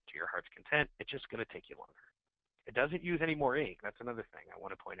to your heart's content. It's just going to take you longer. It doesn't use any more ink. That's another thing I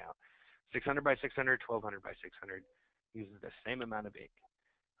want to point out. 600 by 600, 1200 by 600 uses the same amount of ink.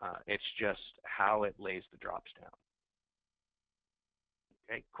 It's just how it lays the drops down.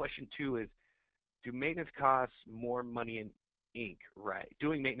 Okay. Question 2 is, do maintenance costs more money in ink? Right.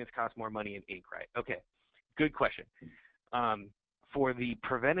 Doing maintenance costs more money in ink, right? Okay. Good question. For the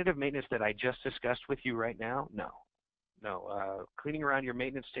preventative maintenance that I just discussed with you right now, no. Cleaning around your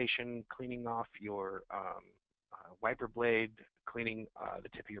maintenance station, cleaning off your wiper blade, cleaning the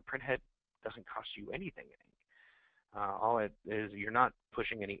tip of your printhead doesn't cost you anything in ink. All it is, you're not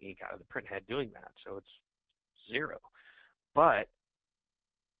pushing any ink out of the printhead doing that, so it's zero. But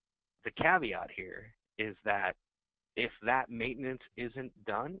the caveat here is that if that maintenance isn't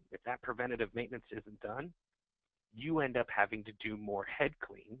done, if that preventative maintenance isn't done, you end up having to do more head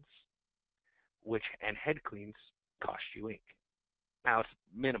cleans, and head cleans cost you ink. Now it's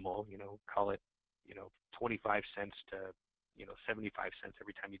minimal, call it, 25 cents to, 75 cents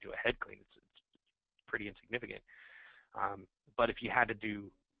every time you do a head clean. It's pretty insignificant. But if you had to do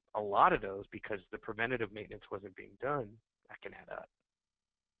a lot of those because the preventative maintenance wasn't being done, that can add up.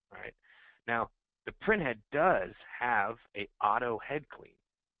 Right? Now, the printhead does have an auto head clean.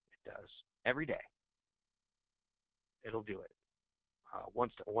 It does every day. It'll do it one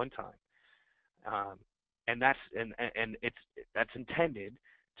time, and that's intended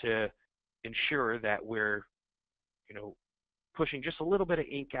to ensure that we're pushing just a little bit of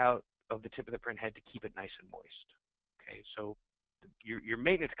ink out of the tip of the printhead to keep it nice and moist. Okay, so your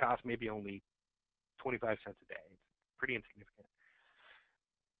maintenance cost may be only 25 cents a day. It's pretty insignificant.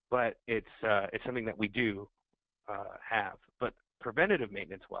 But it's something that we do have. But preventative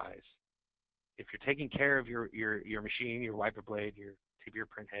maintenance-wise, if you're taking care of your machine, your wiper blade, your tip of your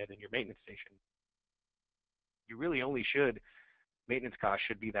printhead, and your maintenance station, you really only maintenance cost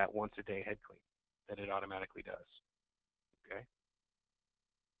should be that once a day head clean that it automatically does. Okay.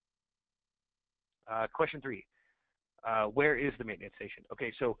 Question 3. Where is the maintenance station?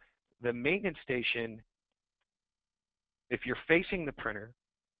 Okay, so the maintenance station, if you're facing the printer,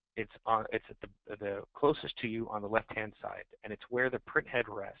 it's at the closest to you on the left-hand side, and it's where the printhead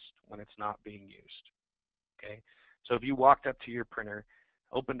rests when it's not being used. Okay, so if you walked up to your printer,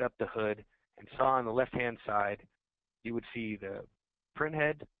 opened up the hood, and saw on the left-hand side, you would see the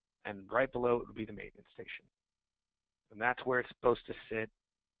printhead, and right below it would be the maintenance station. And that's where it's supposed to sit,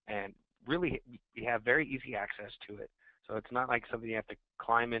 and really you have very easy access to it. So it's not like something you have to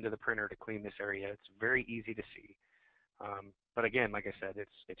climb into the printer to clean this area. It's very easy to see. But again, like I said,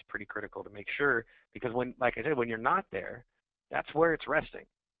 it's pretty critical to make sure, because like I said, when you're not there, that's where it's resting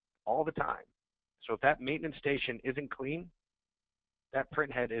all the time. So if that maintenance station isn't clean, that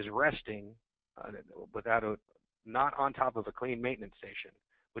printhead is resting not on top of a clean maintenance station,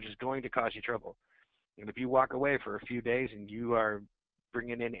 which is going to cause you trouble. And if you walk away for a few days and you are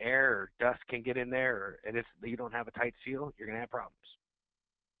bringing in air or dust can get in there, and you don't have a tight seal, you're going to have problems.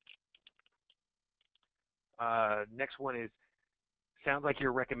 Next one is, sounds like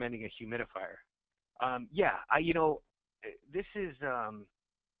you're recommending a humidifier. Yeah, this is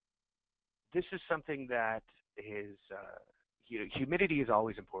something that is, humidity is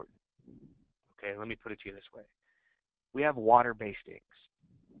always important. Okay, let me put it to you this way. We have water-based inks.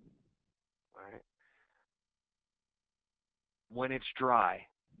 All right. When it's dry,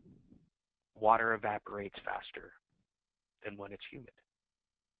 water evaporates faster than when it's humid.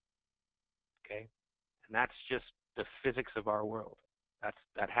 Okay? And that's just the physics of our world.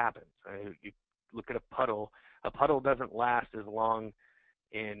 That happens. You look at a puddle. A puddle doesn't last as long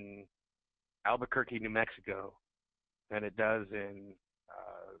in Albuquerque, New Mexico, than it does in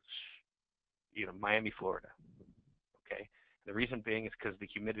Miami, Florida. Okay? The reason being is because the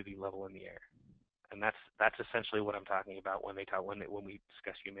humidity level in the air, and that's essentially what I'm talking about when we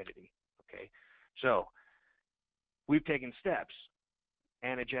discuss humidity. Okay, so we've taken steps,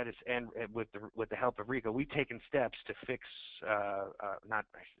 and with the help of RICO, we've taken steps to fix, not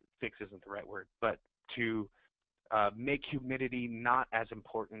fix isn't the right word, but to make humidity not as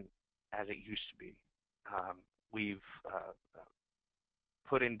important as it used to be. We've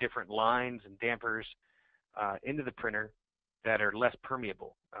put in different lines and dampers into the printer that are less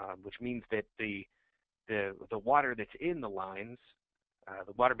permeable, which means that the water that's in the lines,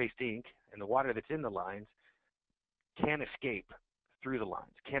 the water-based ink, and the water that's in the lines can escape through the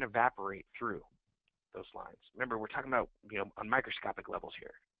lines, can evaporate through those lines. Remember, we're talking about on microscopic levels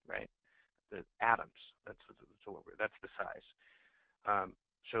here, right? The atoms. That's the size.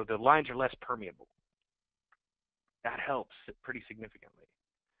 So the lines are less permeable. That helps pretty significantly.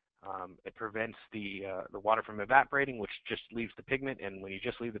 It prevents the water from evaporating, which just leaves the pigment, and when you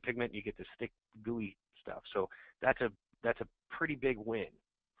just leave the pigment, you get this thick, gooey stuff. So that's a pretty big win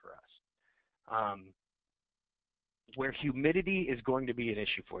for us. Where humidity is going to be an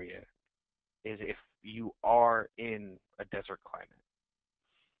issue for you is if you are in a desert climate,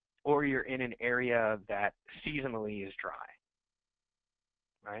 or you're in an area that seasonally is dry,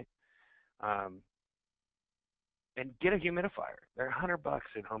 right? And get a humidifier. They're $100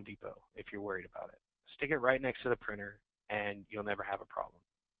 at Home Depot if you're worried about it. Stick it right next to the printer, and you'll never have a problem.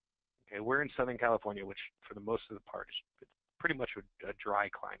 Okay, we're in Southern California, which for the most of the part is pretty much a dry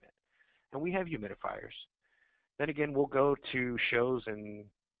climate, and we have humidifiers. Then again, we'll go to shows in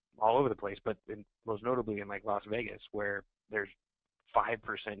all over the place, but most notably in like Las Vegas, where there's 5%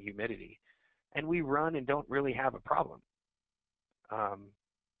 humidity, and we run and don't really have a problem.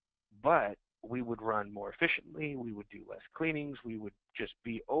 But we would run more efficiently, we would do less cleanings, we would just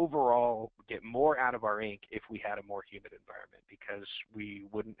be overall get more out of our ink if we had a more humid environment, because we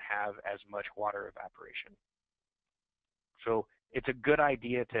wouldn't have as much water evaporation. So it's a good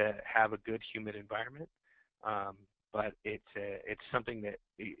idea to have a good humid environment, but it's something that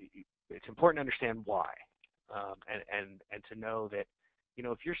it's important to understand why, and to know that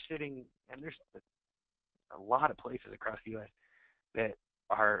if you're sitting, and there's a lot of places across the U.S. that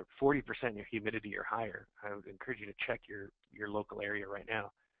are 40% humidity or higher. I would encourage you to check your local area right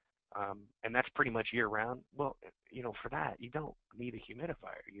now, and that's pretty much year round. Well, for that you don't need a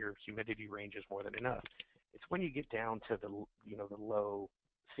humidifier. Your humidity range is more than enough. It's when you get down to the the low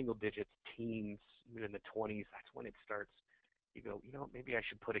single digits, teens, even in the 20s. That's when it starts. You go, maybe I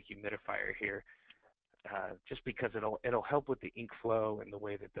should put a humidifier here, just because it'll help with the ink flow and the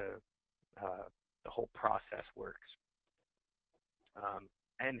way that the whole process works.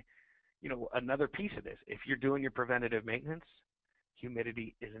 And another piece of this, if you're doing your preventative maintenance,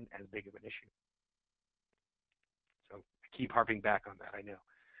 humidity isn't as big of an issue. So I keep harping back on that, I know.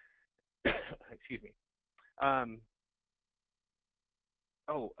 Excuse me.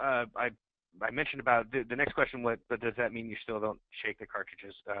 I mentioned about the next question. But does that mean you still don't shake the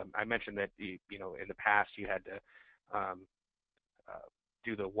cartridges? I mentioned that in the past you had to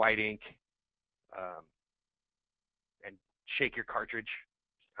do the white ink and shake your cartridge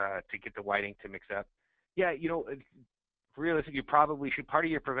to get the white ink to mix up. Yeah, realistically, you probably should. Part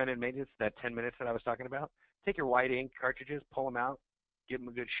of your preventive maintenance, that 10 minutes that I was talking about, take your white ink cartridges, pull them out, give them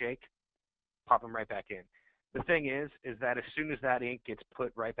a good shake, pop them right back in. The thing is that as soon as that ink gets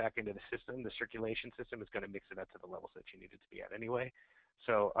put right back into the system, the circulation system is going to mix it up to the levels that you need it to be at anyway.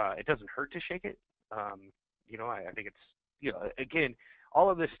 So it doesn't hurt to shake it. I think it's, again, all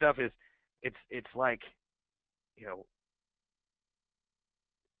of this stuff is, it's like,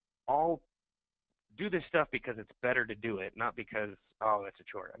 I'll do this stuff because it's better to do it, not because, oh, that's a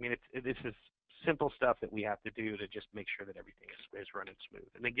chore. I mean, this is simple stuff that we have to do to just make sure that everything is running smooth.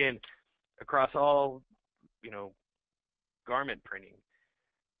 And again, across all, garment printing,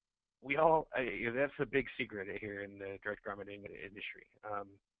 we all, that's a big secret here in the direct garment industry.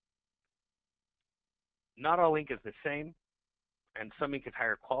 Not all ink is the same, and some ink is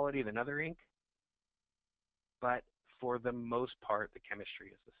higher quality than other ink, but for the most part, the chemistry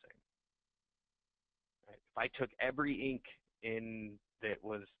is the same. Right? If I took every ink that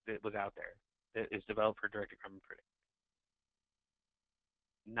was out there that is developed for direct-to-garment printing.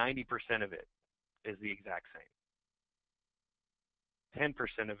 90% of it is the exact same.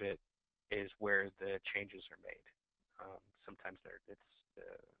 10% of it is where the changes are made. Sometimes it's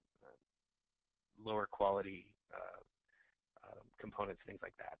lower quality components, things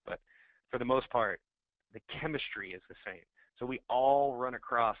like that. But for the most part, the chemistry is the same. So we all run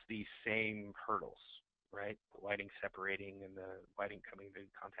across these same hurdles, right? The whiting separating and the whiting coming into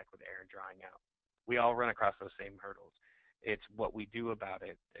contact with air and drying out. We all run across those same hurdles. It's what we do about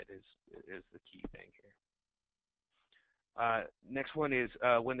it that is the key thing here. Next one is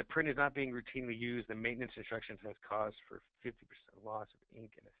when the print is not being routinely used, the maintenance instructions has caused for 50% loss of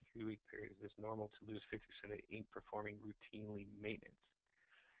ink in a 3-week period. Is this normal to lose 50% of ink performing routinely maintenance?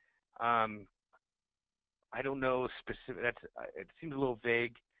 I don't know specific. It seems a little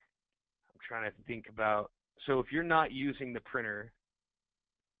vague. I'm trying to think about. So if you're not using the printer,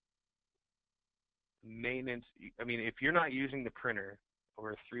 maintenance. I mean, if you're not using the printer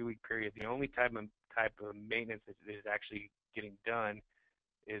over a 3-week period, the only type of maintenance that is actually getting done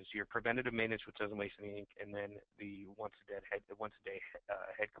is your preventative maintenance, which doesn't waste any ink, and then the once a day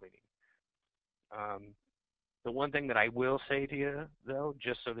head cleaning. The one thing that I will say to you, though,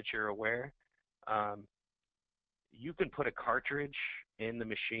 just so that you're aware, you can put a cartridge in the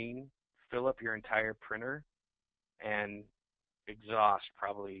machine, fill up your entire printer, and exhaust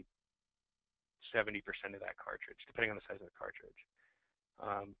probably 70% of that cartridge, depending on the size of the cartridge.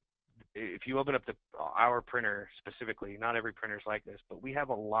 If you open up our printer specifically, not every printer is like this, but we have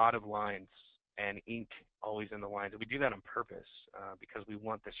a lot of lines and ink always in the lines. And we do that on purpose because we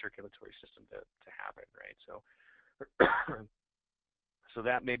want the circulatory system to happen, right? So, so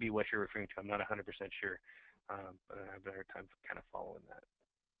that may be what you're referring to. I'm not 100% sure, but I have a better time kind of following that.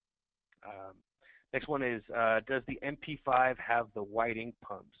 Next one is, does the MP5 have the white ink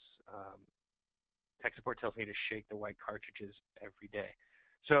pumps? Tech support tells me to shake the white cartridges every day.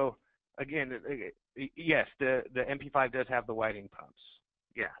 So again, yes, the MP5 does have the white ink pumps.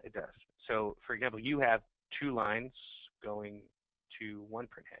 Yeah, it does. So for example, you have 2 lines going to one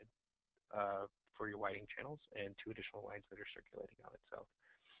printhead for your whiting channels and 2 additional lines that are circulating on itself.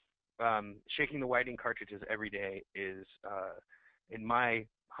 Shaking the whiting cartridges every day is, in my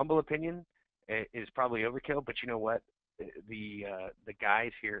humble opinion, is probably overkill. But you know what? The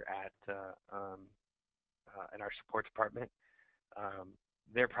guys here at in our support department,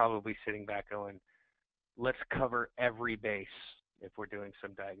 they're probably sitting back going, let's cover every base if we're doing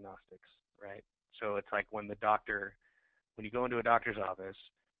some diagnostics, right? So it's like when you go into a doctor's office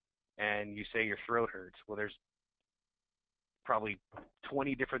and you say your throat hurts, well, there's probably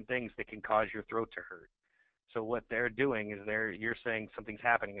 20 different things that can cause your throat to hurt. So what they're doing is you're saying something's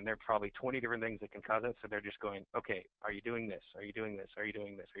happening, and there are probably 20 different things that can cause it. So they're just going, okay, are you doing this? Are you doing this? Are you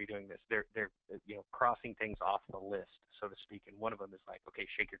doing this? Are you doing this? They're crossing things off the list, so to speak. And one of them is like, okay,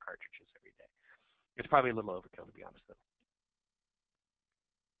 shake your cartridges every day. It's probably a little overkill, to be honest, though.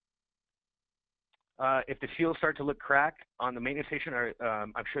 If the seals start to look cracked on the maintenance station,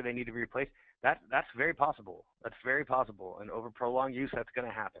 I'm sure they need to be replaced. That's very possible. That's very possible. And over prolonged use, that's going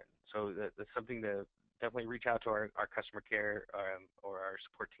to happen. So that's something to definitely reach out to our customer care or our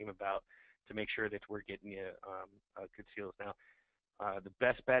support team about to make sure that we're getting you good seals. Now, the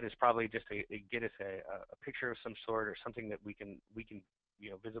best bet is probably just to get us a picture of some sort or something that we can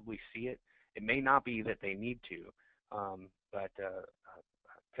visibly see it. It may not be that they need to, but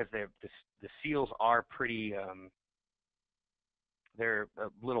because the seals are pretty, they're a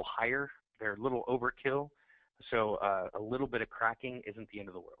little higher, they're a little overkill, so a little bit of cracking isn't the end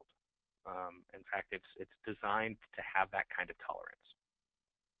of the world. In fact, it's designed to have that kind of tolerance.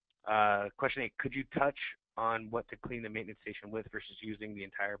 Question 8, could you touch on what to clean the maintenance station with versus using the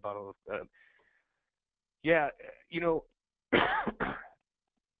entire bottle of yeah,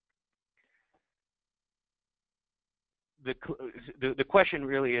 the question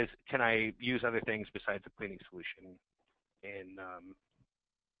really is, can I use other things besides the cleaning solution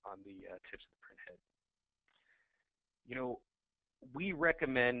on the tips of the printhead? We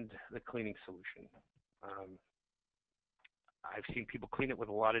recommend the cleaning solution. I've seen people clean it with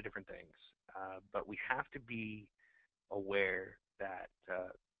a lot of different things, but we have to be aware that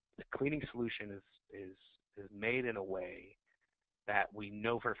the cleaning solution is made in a way that we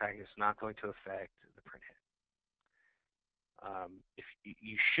know for a fact it's not going to affect the printhead. If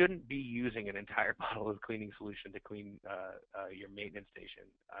you shouldn't be using an entire bottle of cleaning solution to clean your maintenance station,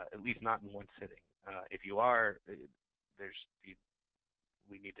 at least not in one sitting. If you are,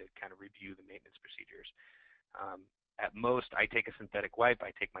 we need to kind of review the maintenance procedures. At most, I take a synthetic wipe.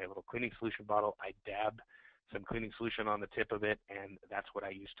 I take my little cleaning solution bottle. I dab some cleaning solution on the tip of it, and that's what I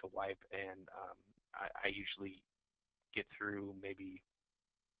use to wipe. And I usually get through maybe,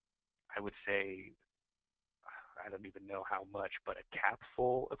 I would say, I don't even know how much, but a cap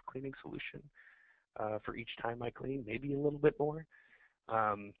full of cleaning solution for each time I clean, maybe a little bit more.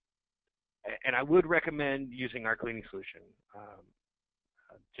 Um, and I would recommend using our cleaning solution,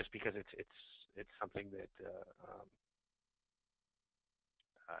 just because it's something that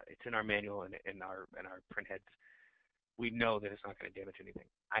it's in our manual and in our print heads. We know that it's not going to damage anything.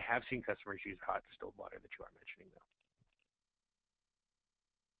 I have seen customers use hot distilled water that you are mentioning,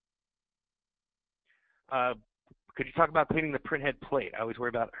 though. Could you talk about cleaning the printhead plate? I always worry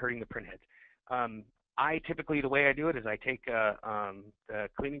about hurting the printheads. I typically, the way I do it is I take the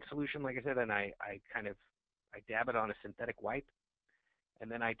cleaning solution, like I said, and I dab it on a synthetic wipe,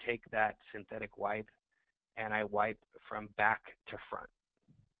 and then I take that synthetic wipe and I wipe from back to front.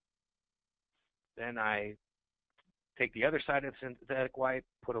 Then I take the other side of the synthetic wipe,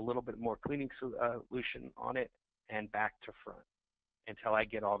 put a little bit more cleaning solution on it, and back to front until I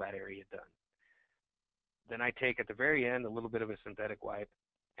get all that area done. Then I take at the very end a little bit of a synthetic wipe,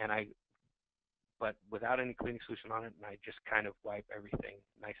 but without any cleaning solution on it, and I just kind of wipe everything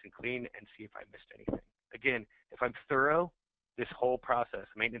nice and clean and see if I missed anything. Again, if I'm thorough, this whole process,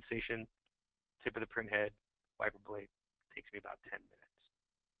 maintenance station, tip of the printhead, wiper blade, takes me about 10 minutes.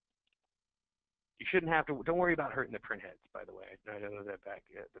 You shouldn't have to, don't worry about hurting the printheads, by the way. I know that back.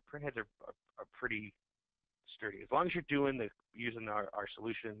 The printheads are pretty sturdy. As long as you're using our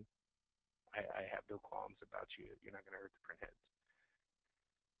solution, I have no qualms about you. You're not going to hurt the printheads.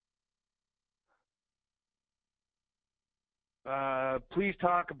 Please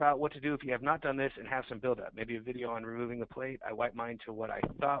talk about what to do if you have not done this and have some buildup. Maybe a video on removing the plate. I wiped mine to what I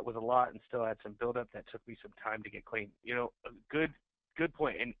thought was a lot and still had some buildup that took me some time to get clean. You know, good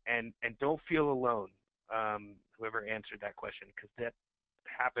point. And don't feel alone, whoever answered that question, because that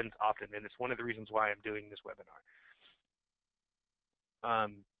happens often, and it's one of the reasons why I'm doing this webinar.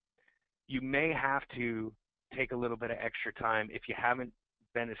 You may have to take a little bit of extra time if you haven't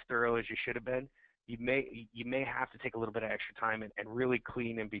been as thorough as you should have been. You may have to take a little bit of extra time and really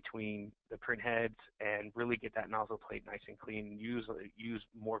clean in between the print heads and really get that nozzle plate nice and clean. Use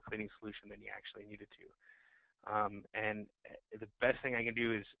more cleaning solution than you actually needed to. And the best thing I can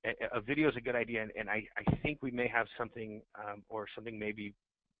do is a video is a good idea, and I think we may have something or something may be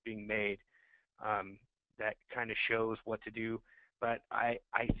being made that kind of shows what to do. But I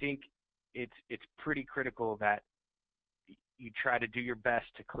think it's pretty critical that you try to do your best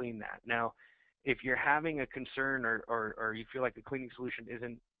to clean that. Now, if you're having a concern or you feel like the cleaning solution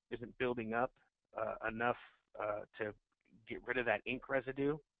isn't building up enough to get rid of that ink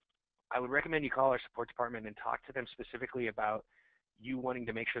residue, I would recommend you call our support department and talk to them specifically about you wanting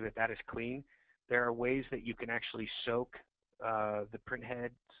to make sure that that is clean. There are ways that you can actually soak the print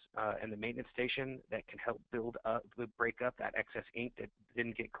heads and the maintenance station that can help break up that excess ink that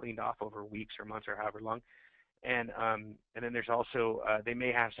didn't get cleaned off over weeks or months or however long. And then there's also, they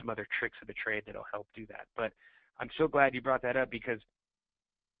may have some other tricks of the trade that'll help do that. But I'm so glad you brought that up, because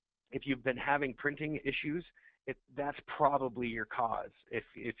if you've been having printing issues, that's probably your cause. If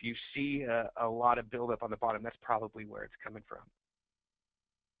you see a lot of buildup on the bottom, that's probably where it's coming from.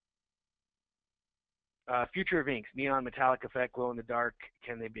 Future of inks, neon, metallic effect, glow in the dark.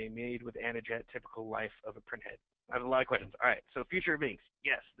 Can they be made with Anajet? Typical life of a print head. I have a lot of questions. All right, so future of inks.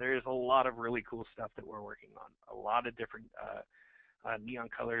 Yes, there is a lot of really cool stuff that we're working on. A lot of different neon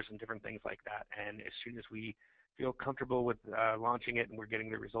colors and different things like that. And as soon as we feel comfortable with launching it and we're getting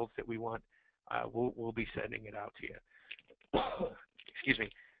the results that we want, we'll be sending it out to you. Excuse me.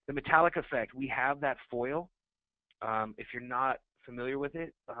 The metallic effect, we have that foil. If you're not familiar with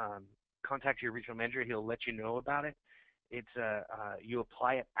it, contact your regional manager. He'll let you know about it. It's you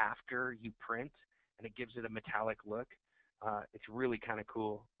apply it after you print, and it gives it a metallic look. It's really kind of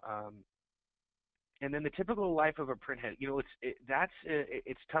cool. And then the typical life of a printhead, you know,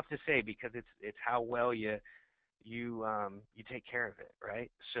 it's tough to say, because it's how well you take care of it,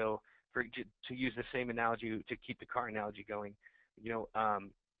 right? So to use the same analogy, to keep the car analogy going, you know,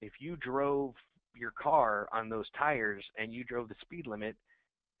 if you drove your car on those tires and you drove the speed limit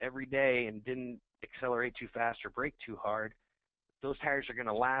every day and didn't accelerate too fast or brake too hard, those tires are going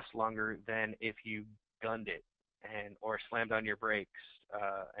to last longer than if you gunned it or slammed on your brakes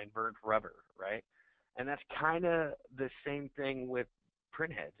and burned rubber, right? And that's kind of the same thing with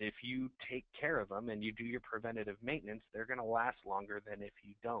print heads. If you take care of them and you do your preventative maintenance, they're going to last longer than if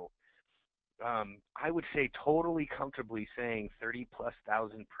you don't. I would say totally comfortably saying 30,000+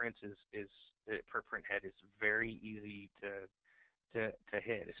 prints is per print head is very easy to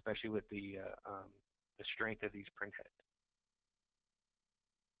hit, especially with the the strength of these print heads.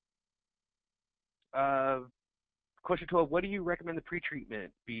 Question 12, what do you recommend the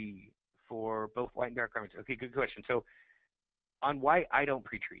pretreatment be for both white and dark garments? Okay, good question. So on white, I don't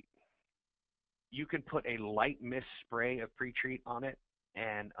pretreat. You can put a light mist spray of pretreat on it,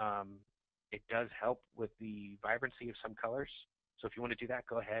 and it does help with the vibrancy of some colors. So if you want to do that,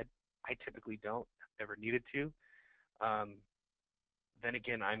 go ahead. I typically don't. I've never needed to. Then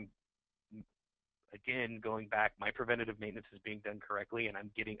again, I'm going back. My preventative maintenance is being done correctly, and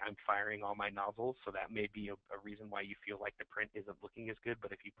I'm firing all my nozzles. So that may be a reason why you feel like the print isn't looking as good.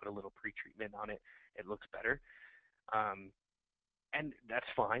 But if you put a little pretreatment on it, it looks better. And that's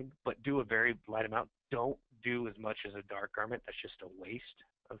fine, but do a very light amount. Don't do as much as a dark garment. That's just a waste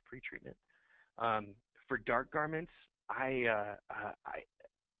of pretreatment. For dark garments, a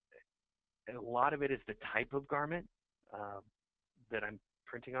lot of it is the type of garment that I'm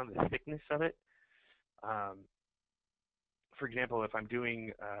printing on, the thickness of it. For example, if I'm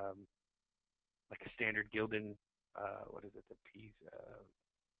doing like a standard Gildan, what is it, the piece?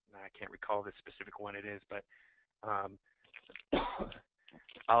 I can't recall the specific one it is, but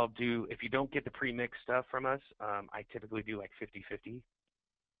I'll do, if you don't get the pre-mixed stuff from us, I typically do like 50-50,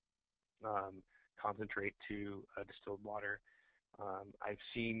 concentrate to distilled water. I've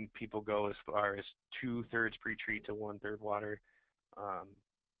seen people go as far as 2/3 pre-treat to 1/3 water.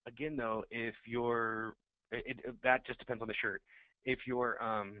 Again, though, if you're, that just depends on the shirt. If you're,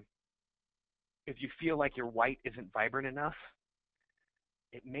 if you feel like your white isn't vibrant enough,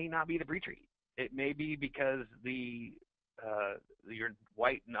 it may not be the pre-treat. It may be because your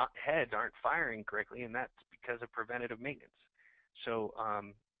white heads aren't firing correctly, and that's because of preventative maintenance. So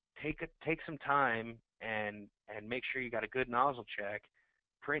take some time and make sure you got a good nozzle check.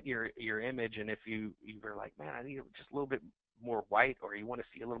 Print your image, and if you're like, man, I need just a little bit more white, or you want to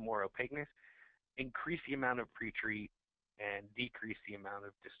see a little more opaqueness, increase the amount of pre-treat and decrease the amount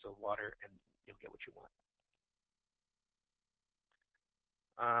of distilled water, and you'll get what you want.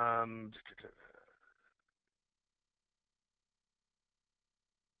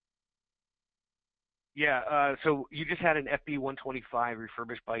 Yeah, so you just had an FB125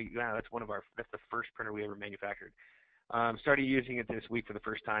 refurbished by, that's the first printer we ever manufactured. Started using it this week for the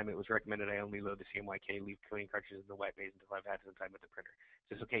first time. It was recommended I only load the CMYK, leave cleaning cartridges in the white base until I've had some time with the printer.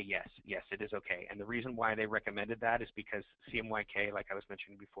 Is this okay? Yes, it is okay. And the reason why they recommended that is because CMYK, like I was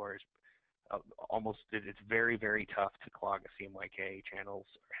mentioning before, is it's very, very tough to clog a CMYK channels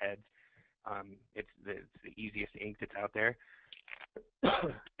or heads. It's the easiest ink that's out there.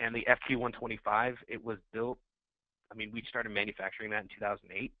 And the FQ125, it was built, we started manufacturing that in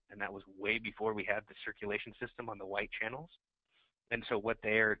 2008, and that was way before we had the circulation system on the white channels. And so what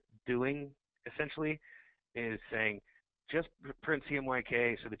they're doing, essentially, is saying, just print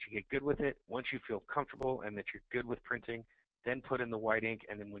CMYK so that you get good with it. Once you feel comfortable and that you're good with printing, then put in the white ink,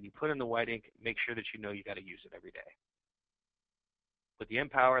 and then when you put in the white ink, make sure that you know you got to use it every day. With the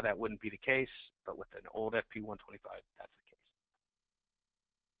Empower, that wouldn't be the case, but with an old FP125, that's the case.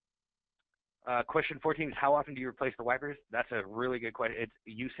 Question 14 is, how often do you replace the wipers? That's a really good question.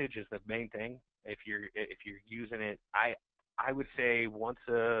 Usage is the main thing. If you're using it, I would say once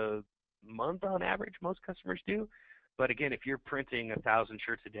a month on average. Most customers do. But again, if you're printing 1,000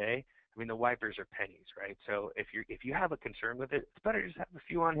 shirts a day, the wipers are pennies, right? So if you have a concern with it, it's better just have a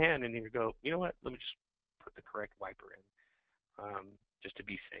few on hand, and you go, you know what? Let me just put the correct wiper in, just to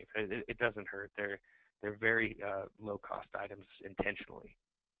be safe. It doesn't hurt. They're very low cost items intentionally.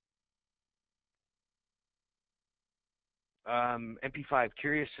 MP5,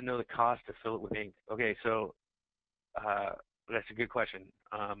 curious to know the cost to fill it with ink. Okay, so that's a good question.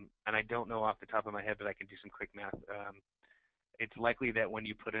 And I don't know off the top of my head, but I can do some quick math. It's likely that when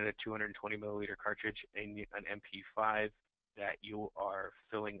you put in a 220 milliliter cartridge in an MP5, that you are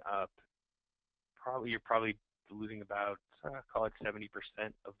filling up, you're probably losing about, call it 70%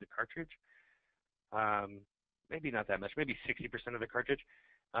 of the cartridge. Maybe not that much, maybe 60% of the cartridge.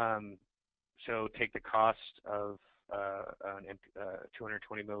 So take the cost of an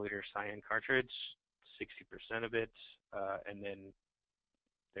 220 milliliter cyan cartridge, 60% of it, and then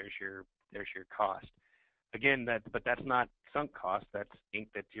there's your cost. Again, but that's not sunk cost. That's ink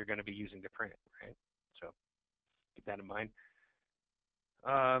that you're going to be using to print, right? So keep that in mind.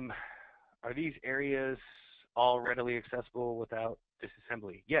 Are these areas all readily accessible without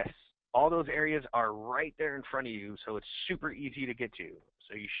disassembly? Yes, all those areas are right there in front of you, so it's super easy to get to.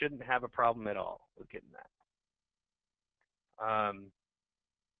 So you shouldn't have a problem at all with getting that.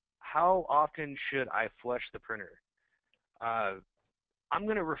 How often should I flush the printer? I'm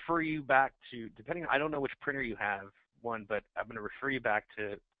going to refer you back to, I don't know which printer you have, but I'm going to refer you back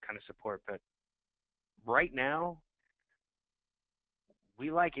to kind of support. But Right now,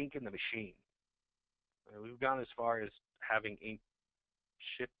 we like ink in the machine. We've gone as far as having ink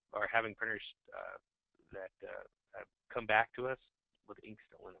ship or having printers that come back to us with ink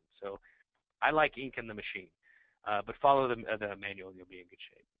still in them. So I like ink in the machine, but follow the manual and you'll be in good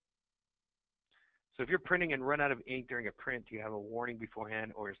shape. So if you're printing and run out of ink during a print, do you have a warning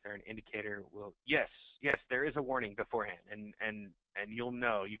beforehand, or is there an indicator? Well, yes, there is a warning beforehand, and you'll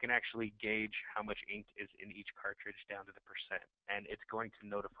know. You can actually gauge how much ink is in each cartridge down to the percent, and it's going to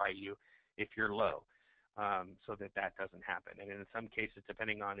notify you if you're low, so that doesn't happen. And in some cases,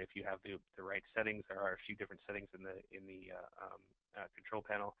 depending on if you have the right settings, there are a few different settings in the control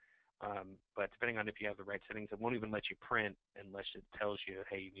panel. But depending on if you have the right settings, it won't even let you print unless it tells you,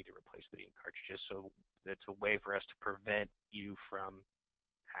 hey, you need to replace the ink cartridges. So it's a way for us to prevent you from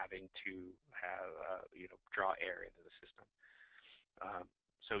having to have, draw air into the system.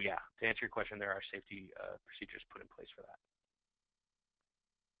 So yeah, to answer your question, there are safety procedures put in place for that.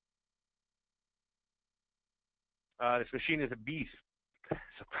 This machine is a beast,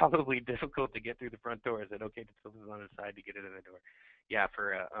 so probably difficult to get through the front door. Is it okay to tilt it on the side to get it in the door? Yeah,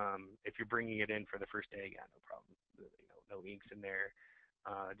 for if you're bringing it in for the first day, yeah, no problem. No inks in there.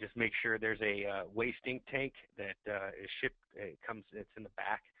 Just make sure there's a waste ink tank that is shipped. It's in the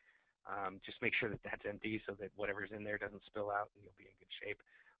back. Just make sure that that's empty so that whatever's in there doesn't spill out, and you'll be in good shape.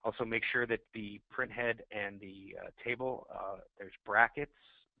 Also, make sure that the print head and the table, there's brackets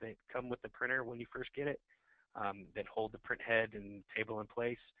that come with the printer when you first get it that hold the print head and table in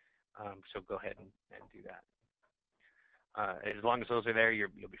place. So go ahead and do that. As long as those are there, you'll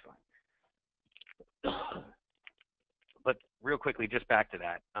be fine. But real quickly, just back to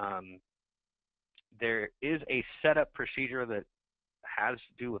that. There is a setup procedure that has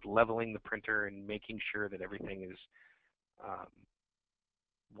to do with leveling the printer and making sure that everything is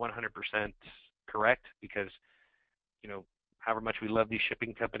 100% correct, because however much we love these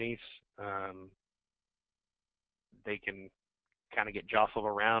shipping companies, they can kind of get jostled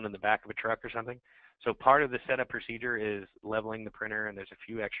around in the back of a truck or something. So part of the setup procedure is leveling the printer, and there's a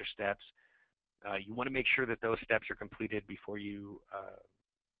few extra steps. You want to make sure that those steps are completed before you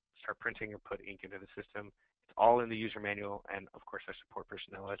start printing or put ink into the system. It's all in the user manual, and of course our support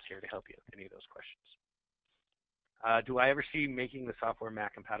personnel is here to help you with any of those questions. Do I ever see making the software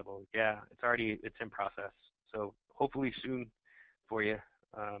Mac compatible? Yeah, it's in process. So hopefully soon for you,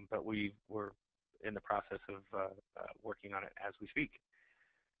 but we're in the process of working on it as we speak.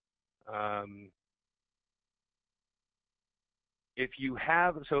 If you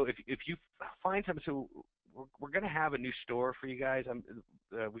find something, so we're going to have a new store for you guys.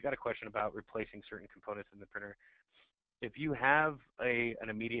 We got a question about replacing certain components in the printer. If you have an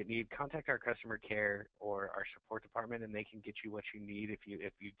immediate need, contact our customer care or our support department, and they can get you what you need if you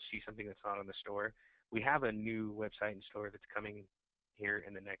see something that's not on the store. We have a new website and store that's coming here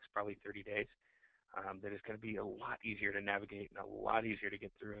in the next probably 30 days that is going to be a lot easier to navigate and a lot easier to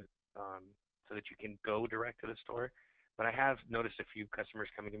get through it so that you can go direct to the store. But I have noticed a few customers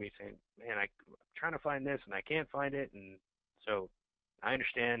coming to me saying, man, I'm trying to find this and I can't find it. And so I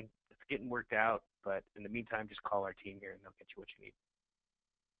understand it's getting worked out, but in the meantime, just call our team here and they'll get you what you need.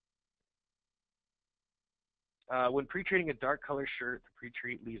 When pre-treating a dark color shirt, the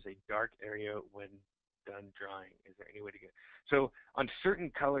pre-treat leaves a dark area when done drying. Is there any way to get? So on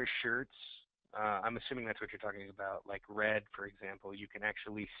certain color shirts, I'm assuming that's what you're talking about, like red, for example, you can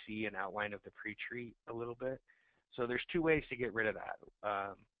actually see an outline of the pre-treat a little bit. So there's two ways to get rid of that.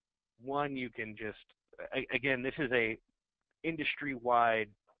 One, you can just, again, this is a industry-wide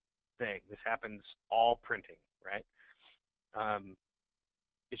thing. This happens all printing, right?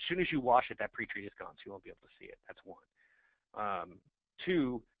 As soon as you wash it, that pre-treat is gone, so you won't be able to see it. That's one.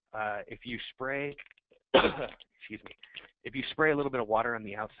 Two, if you spray, excuse me, if you spray a little bit of water on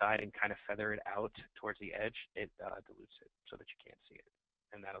the outside and kind of feather it out towards the edge, it dilutes it so that you can't see it,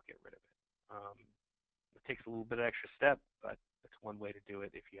 and that'll get rid of it. It takes a little bit of extra step, but that's one way to do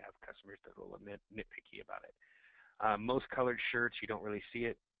it if you have customers that will be nitpicky about it. Most colored shirts, you don't really see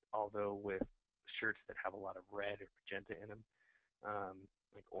it, although with shirts that have a lot of red or magenta in them,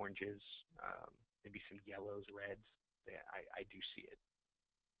 like oranges, maybe some yellows, reds, I do see it.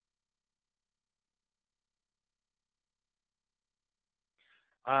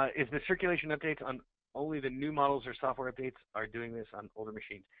 Is the circulation updates on only the new models or software updates are doing this on older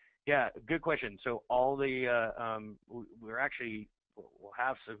machines? Yeah, good question. So all the, we're actually, we'll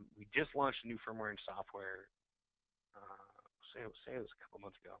have some, we just launched a new firmware and software, say it was a couple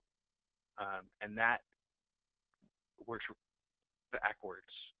months ago. And that works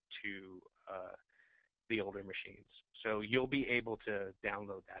backwards to the older machines. So you'll be able to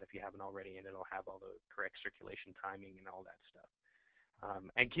download that if you haven't already, and it'll have all the correct circulation timing and all that stuff.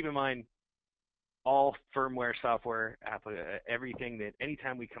 And keep in mind, all firmware, software, everything that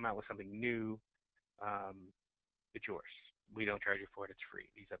anytime we come out with something new, it's yours. We don't charge you for it. It's free.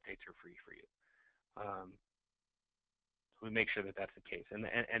 These updates are free for you. We make sure that that's the case. And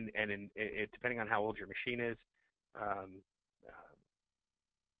depending on how old your machine is,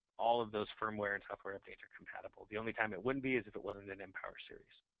 all of those firmware and software updates are compatible. The only time it wouldn't be is if it wasn't an Empower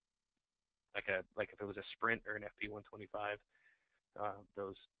series. Like if it was a Sprint or an FP125,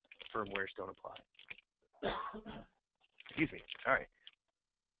 those firmwares don't apply. Excuse me. All right.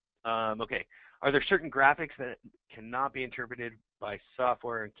 Okay. Are there certain graphics that cannot be interpreted by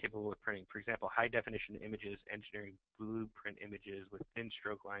software and capable of printing? For example, high-definition images, engineering blueprint images with thin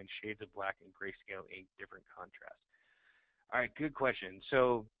stroke lines, shades of black, and grayscale ink, different contrast. All right, good question.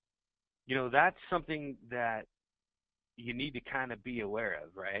 So, that's something that you need to kind of be aware of,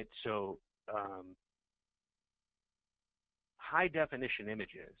 right? So, high-definition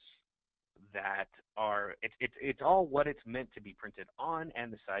images that are, it's all what it's meant to be printed on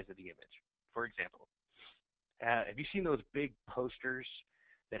and the size of the image. For example, have you seen those big posters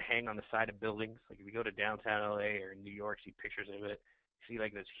that hang on the side of buildings? Like if you go to downtown LA or New York, see pictures of it, see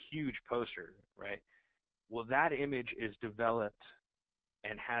like this huge poster, right? Well, that image is developed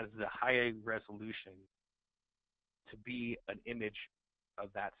and has the high resolution to be an image of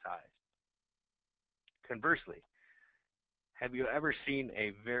that size. Conversely, have you ever seen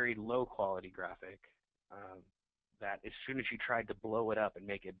a very low quality graphic that as soon as you tried to blow it up and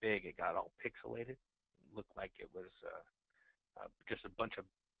make it big, it got all pixelated? It looked like it was just a bunch of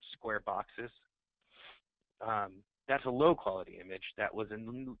square boxes. That's a low quality image that was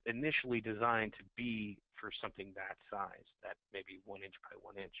initially designed to be for something that size, that maybe 1 inch by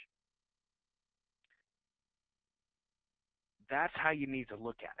 1 inch. That's how you need to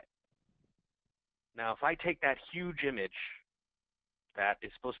look at it. Now, if I take that huge image that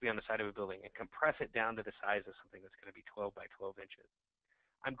is supposed to be on the side of a building and compress it down to the size of something that's going to be 12 by 12 inches,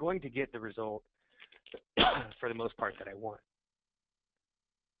 I'm going to get the result for the most part that I want.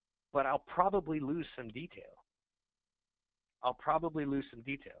 But I'll probably lose some detail.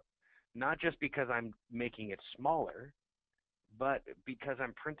 Not just because I'm making it smaller, but because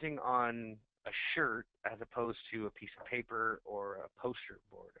I'm printing on a shirt as opposed to a piece of paper or a poster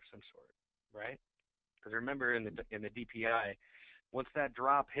board of some sort, right? Because remember, in the DPI, once that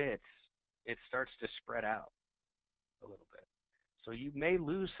drop hits, it starts to spread out a little bit. So you may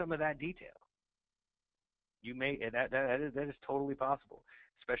lose some of that detail. You may that is totally possible,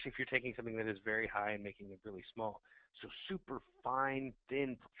 especially if you're taking something that is very high and making it really small. So super fine,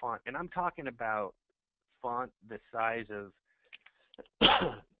 thin font, and I'm talking about font the size of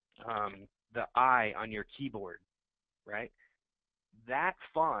the I on your keyboard, right? That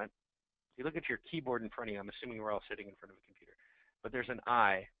font. You look at your keyboard in front of you. I'm assuming we're all sitting in front of a computer, but there's an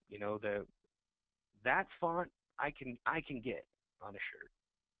I. That font I can get on a shirt.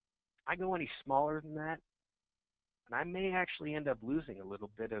 I go any smaller than that, and I may actually end up losing a little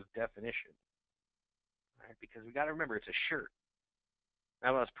bit of definition, right? Because we got to remember it's a shirt.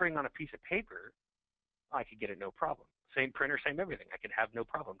 Now, if I was printing on a piece of paper, I could get it no problem. Same printer, same everything. I could have no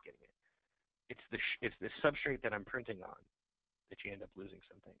problem getting it. It's the substrate that I'm printing on that you end up losing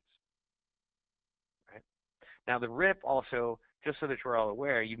some things. Right? Now, the RIP also, just so that you're all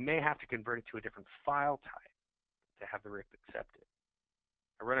aware, you may have to convert it to a different file type to have the RIP accepted.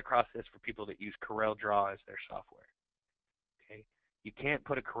 I run across this for people that use CorelDRAW as their software. Okay, you can't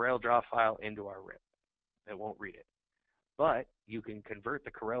put a CorelDRAW file into our RIP. It won't read it. But you can convert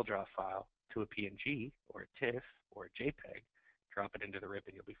the CorelDRAW file to a PNG or a TIFF or a JPEG, drop it into the RIP,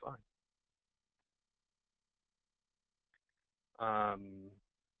 and you'll be fine.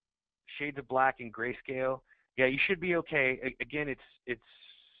 Shades of black and grayscale. Yeah, you should be okay. Again, it's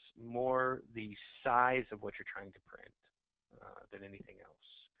more the size of what you're trying to print than anything else.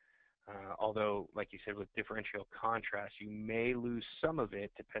 Although, like you said, with differential contrast, you may lose some of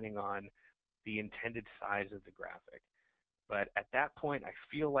it depending on the intended size of the graphic. But at that point, I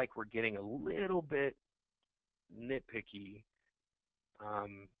feel like we're getting a little bit nitpicky.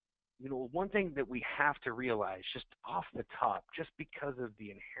 One thing that we have to realize just off the top, just because of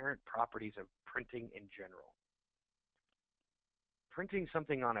the inherent properties of printing in general, printing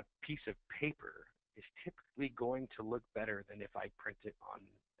something on a piece of paper is typically going to look better than if I print it on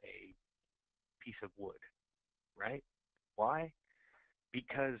a piece of wood, right? Why?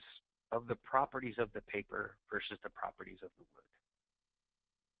 Because of the properties of the paper versus the properties of the wood.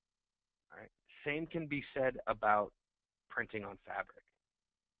 All right. Same can be said about printing on fabric.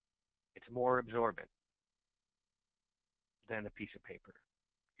 It's more absorbent. than a piece of paper.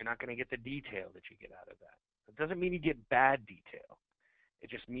 You're not going to get the detail that you get out of that. It doesn't mean you get bad detail. It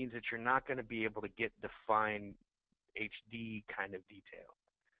just means that you're not going to be able to get the fine HD kind of detail.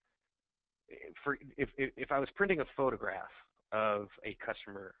 If I was printing a photograph of a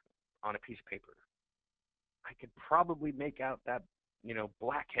customer on a piece of paper, I could probably make out that,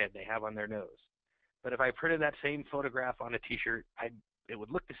 blackhead they have on their nose. But if I printed that same photograph on a T-shirt, it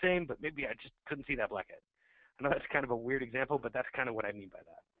would look the same, but maybe I just couldn't see that blackhead. I know that's kind of a weird example, but that's kind of what I mean by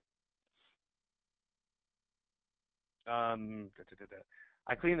that.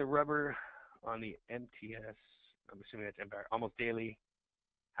 I clean the rubber on the MTS. I'm assuming that's Empire, almost daily.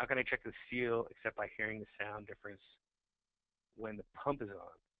 How can I check the seal except by hearing the sound difference when the pump is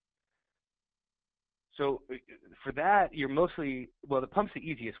on? So for that, you're mostly, the pump's the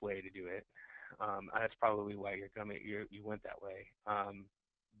easiest way to do it. That's probably why you went that way.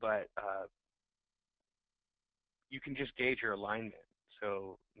 But you can just gauge your alignment.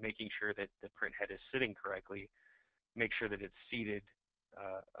 So making sure that the print head is sitting correctly, make sure that it's seated,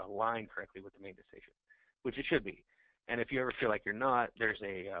 aligned correctly with the maintenance station, which it should be. And if you ever feel like you're not, there's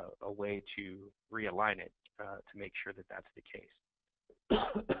a way to realign it to make sure that that's the case.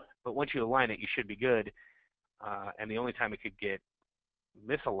 But once you align it, you should be good. And the only time it could get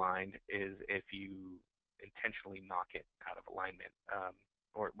misaligned is if you intentionally knock it out of alignment. I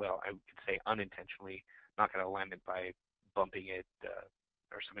could say unintentionally knock it out of alignment by bumping it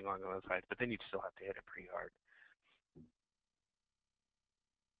or something along those lines. But then you'd still have to hit it pretty hard.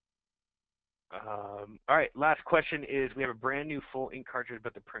 All right, last question is, we have a brand new full ink cartridge,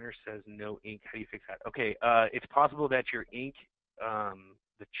 but the printer says no ink. How do you fix that? Okay, it's possible that your ink,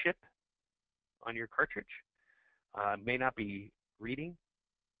 the chip on your cartridge, may not be reading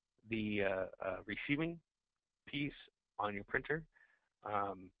the receiving piece on your printer.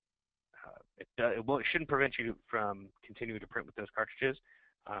 It shouldn't prevent you from continuing to print with those cartridges,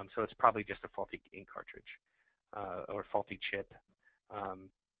 so it's probably just a faulty ink cartridge or faulty chip.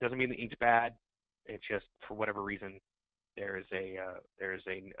 Doesn't mean the ink's bad. It's just, for whatever reason, there's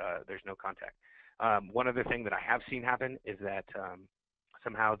no contact. One other thing that I have seen happen is that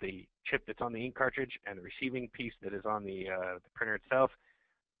somehow the chip that's on the ink cartridge and the receiving piece that is on the printer itself,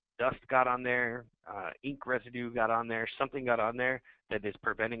 dust got on there, ink residue got on there, something got on there that is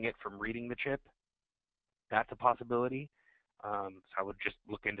preventing it from reading the chip. That's a possibility. So I would just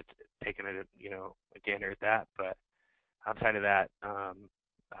look into taking a gander at that. But outside of that,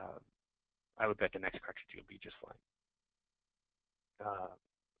 I would bet the next cartridge will be just fine.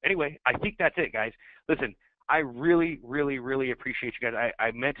 Anyway, I think that's it, guys. Listen, I really, really, really appreciate you guys.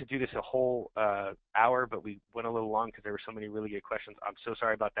 I meant to do this a whole hour, but we went a little long because there were so many really good questions. I'm so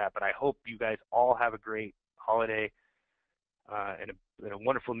sorry about that, but I hope you guys all have a great holiday and a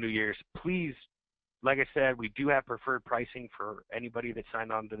wonderful New Year's. Please, like I said, we do have preferred pricing for anybody that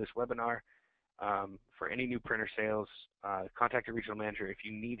signed on to this webinar. For any new printer sales, contact your regional manager. If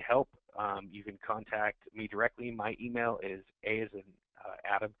you need help, you can contact me directly. My email is A as in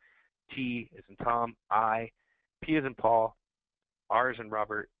Adam, T as in Tom, I, P as in Paul, R as in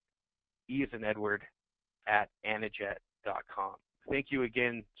Robert, E as in Edward, @anajet.com. Thank you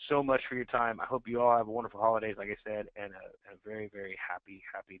again so much for your time. I hope you all have wonderful holidays, like I said, and a very, very happy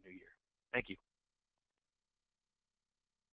New Year. Thank you.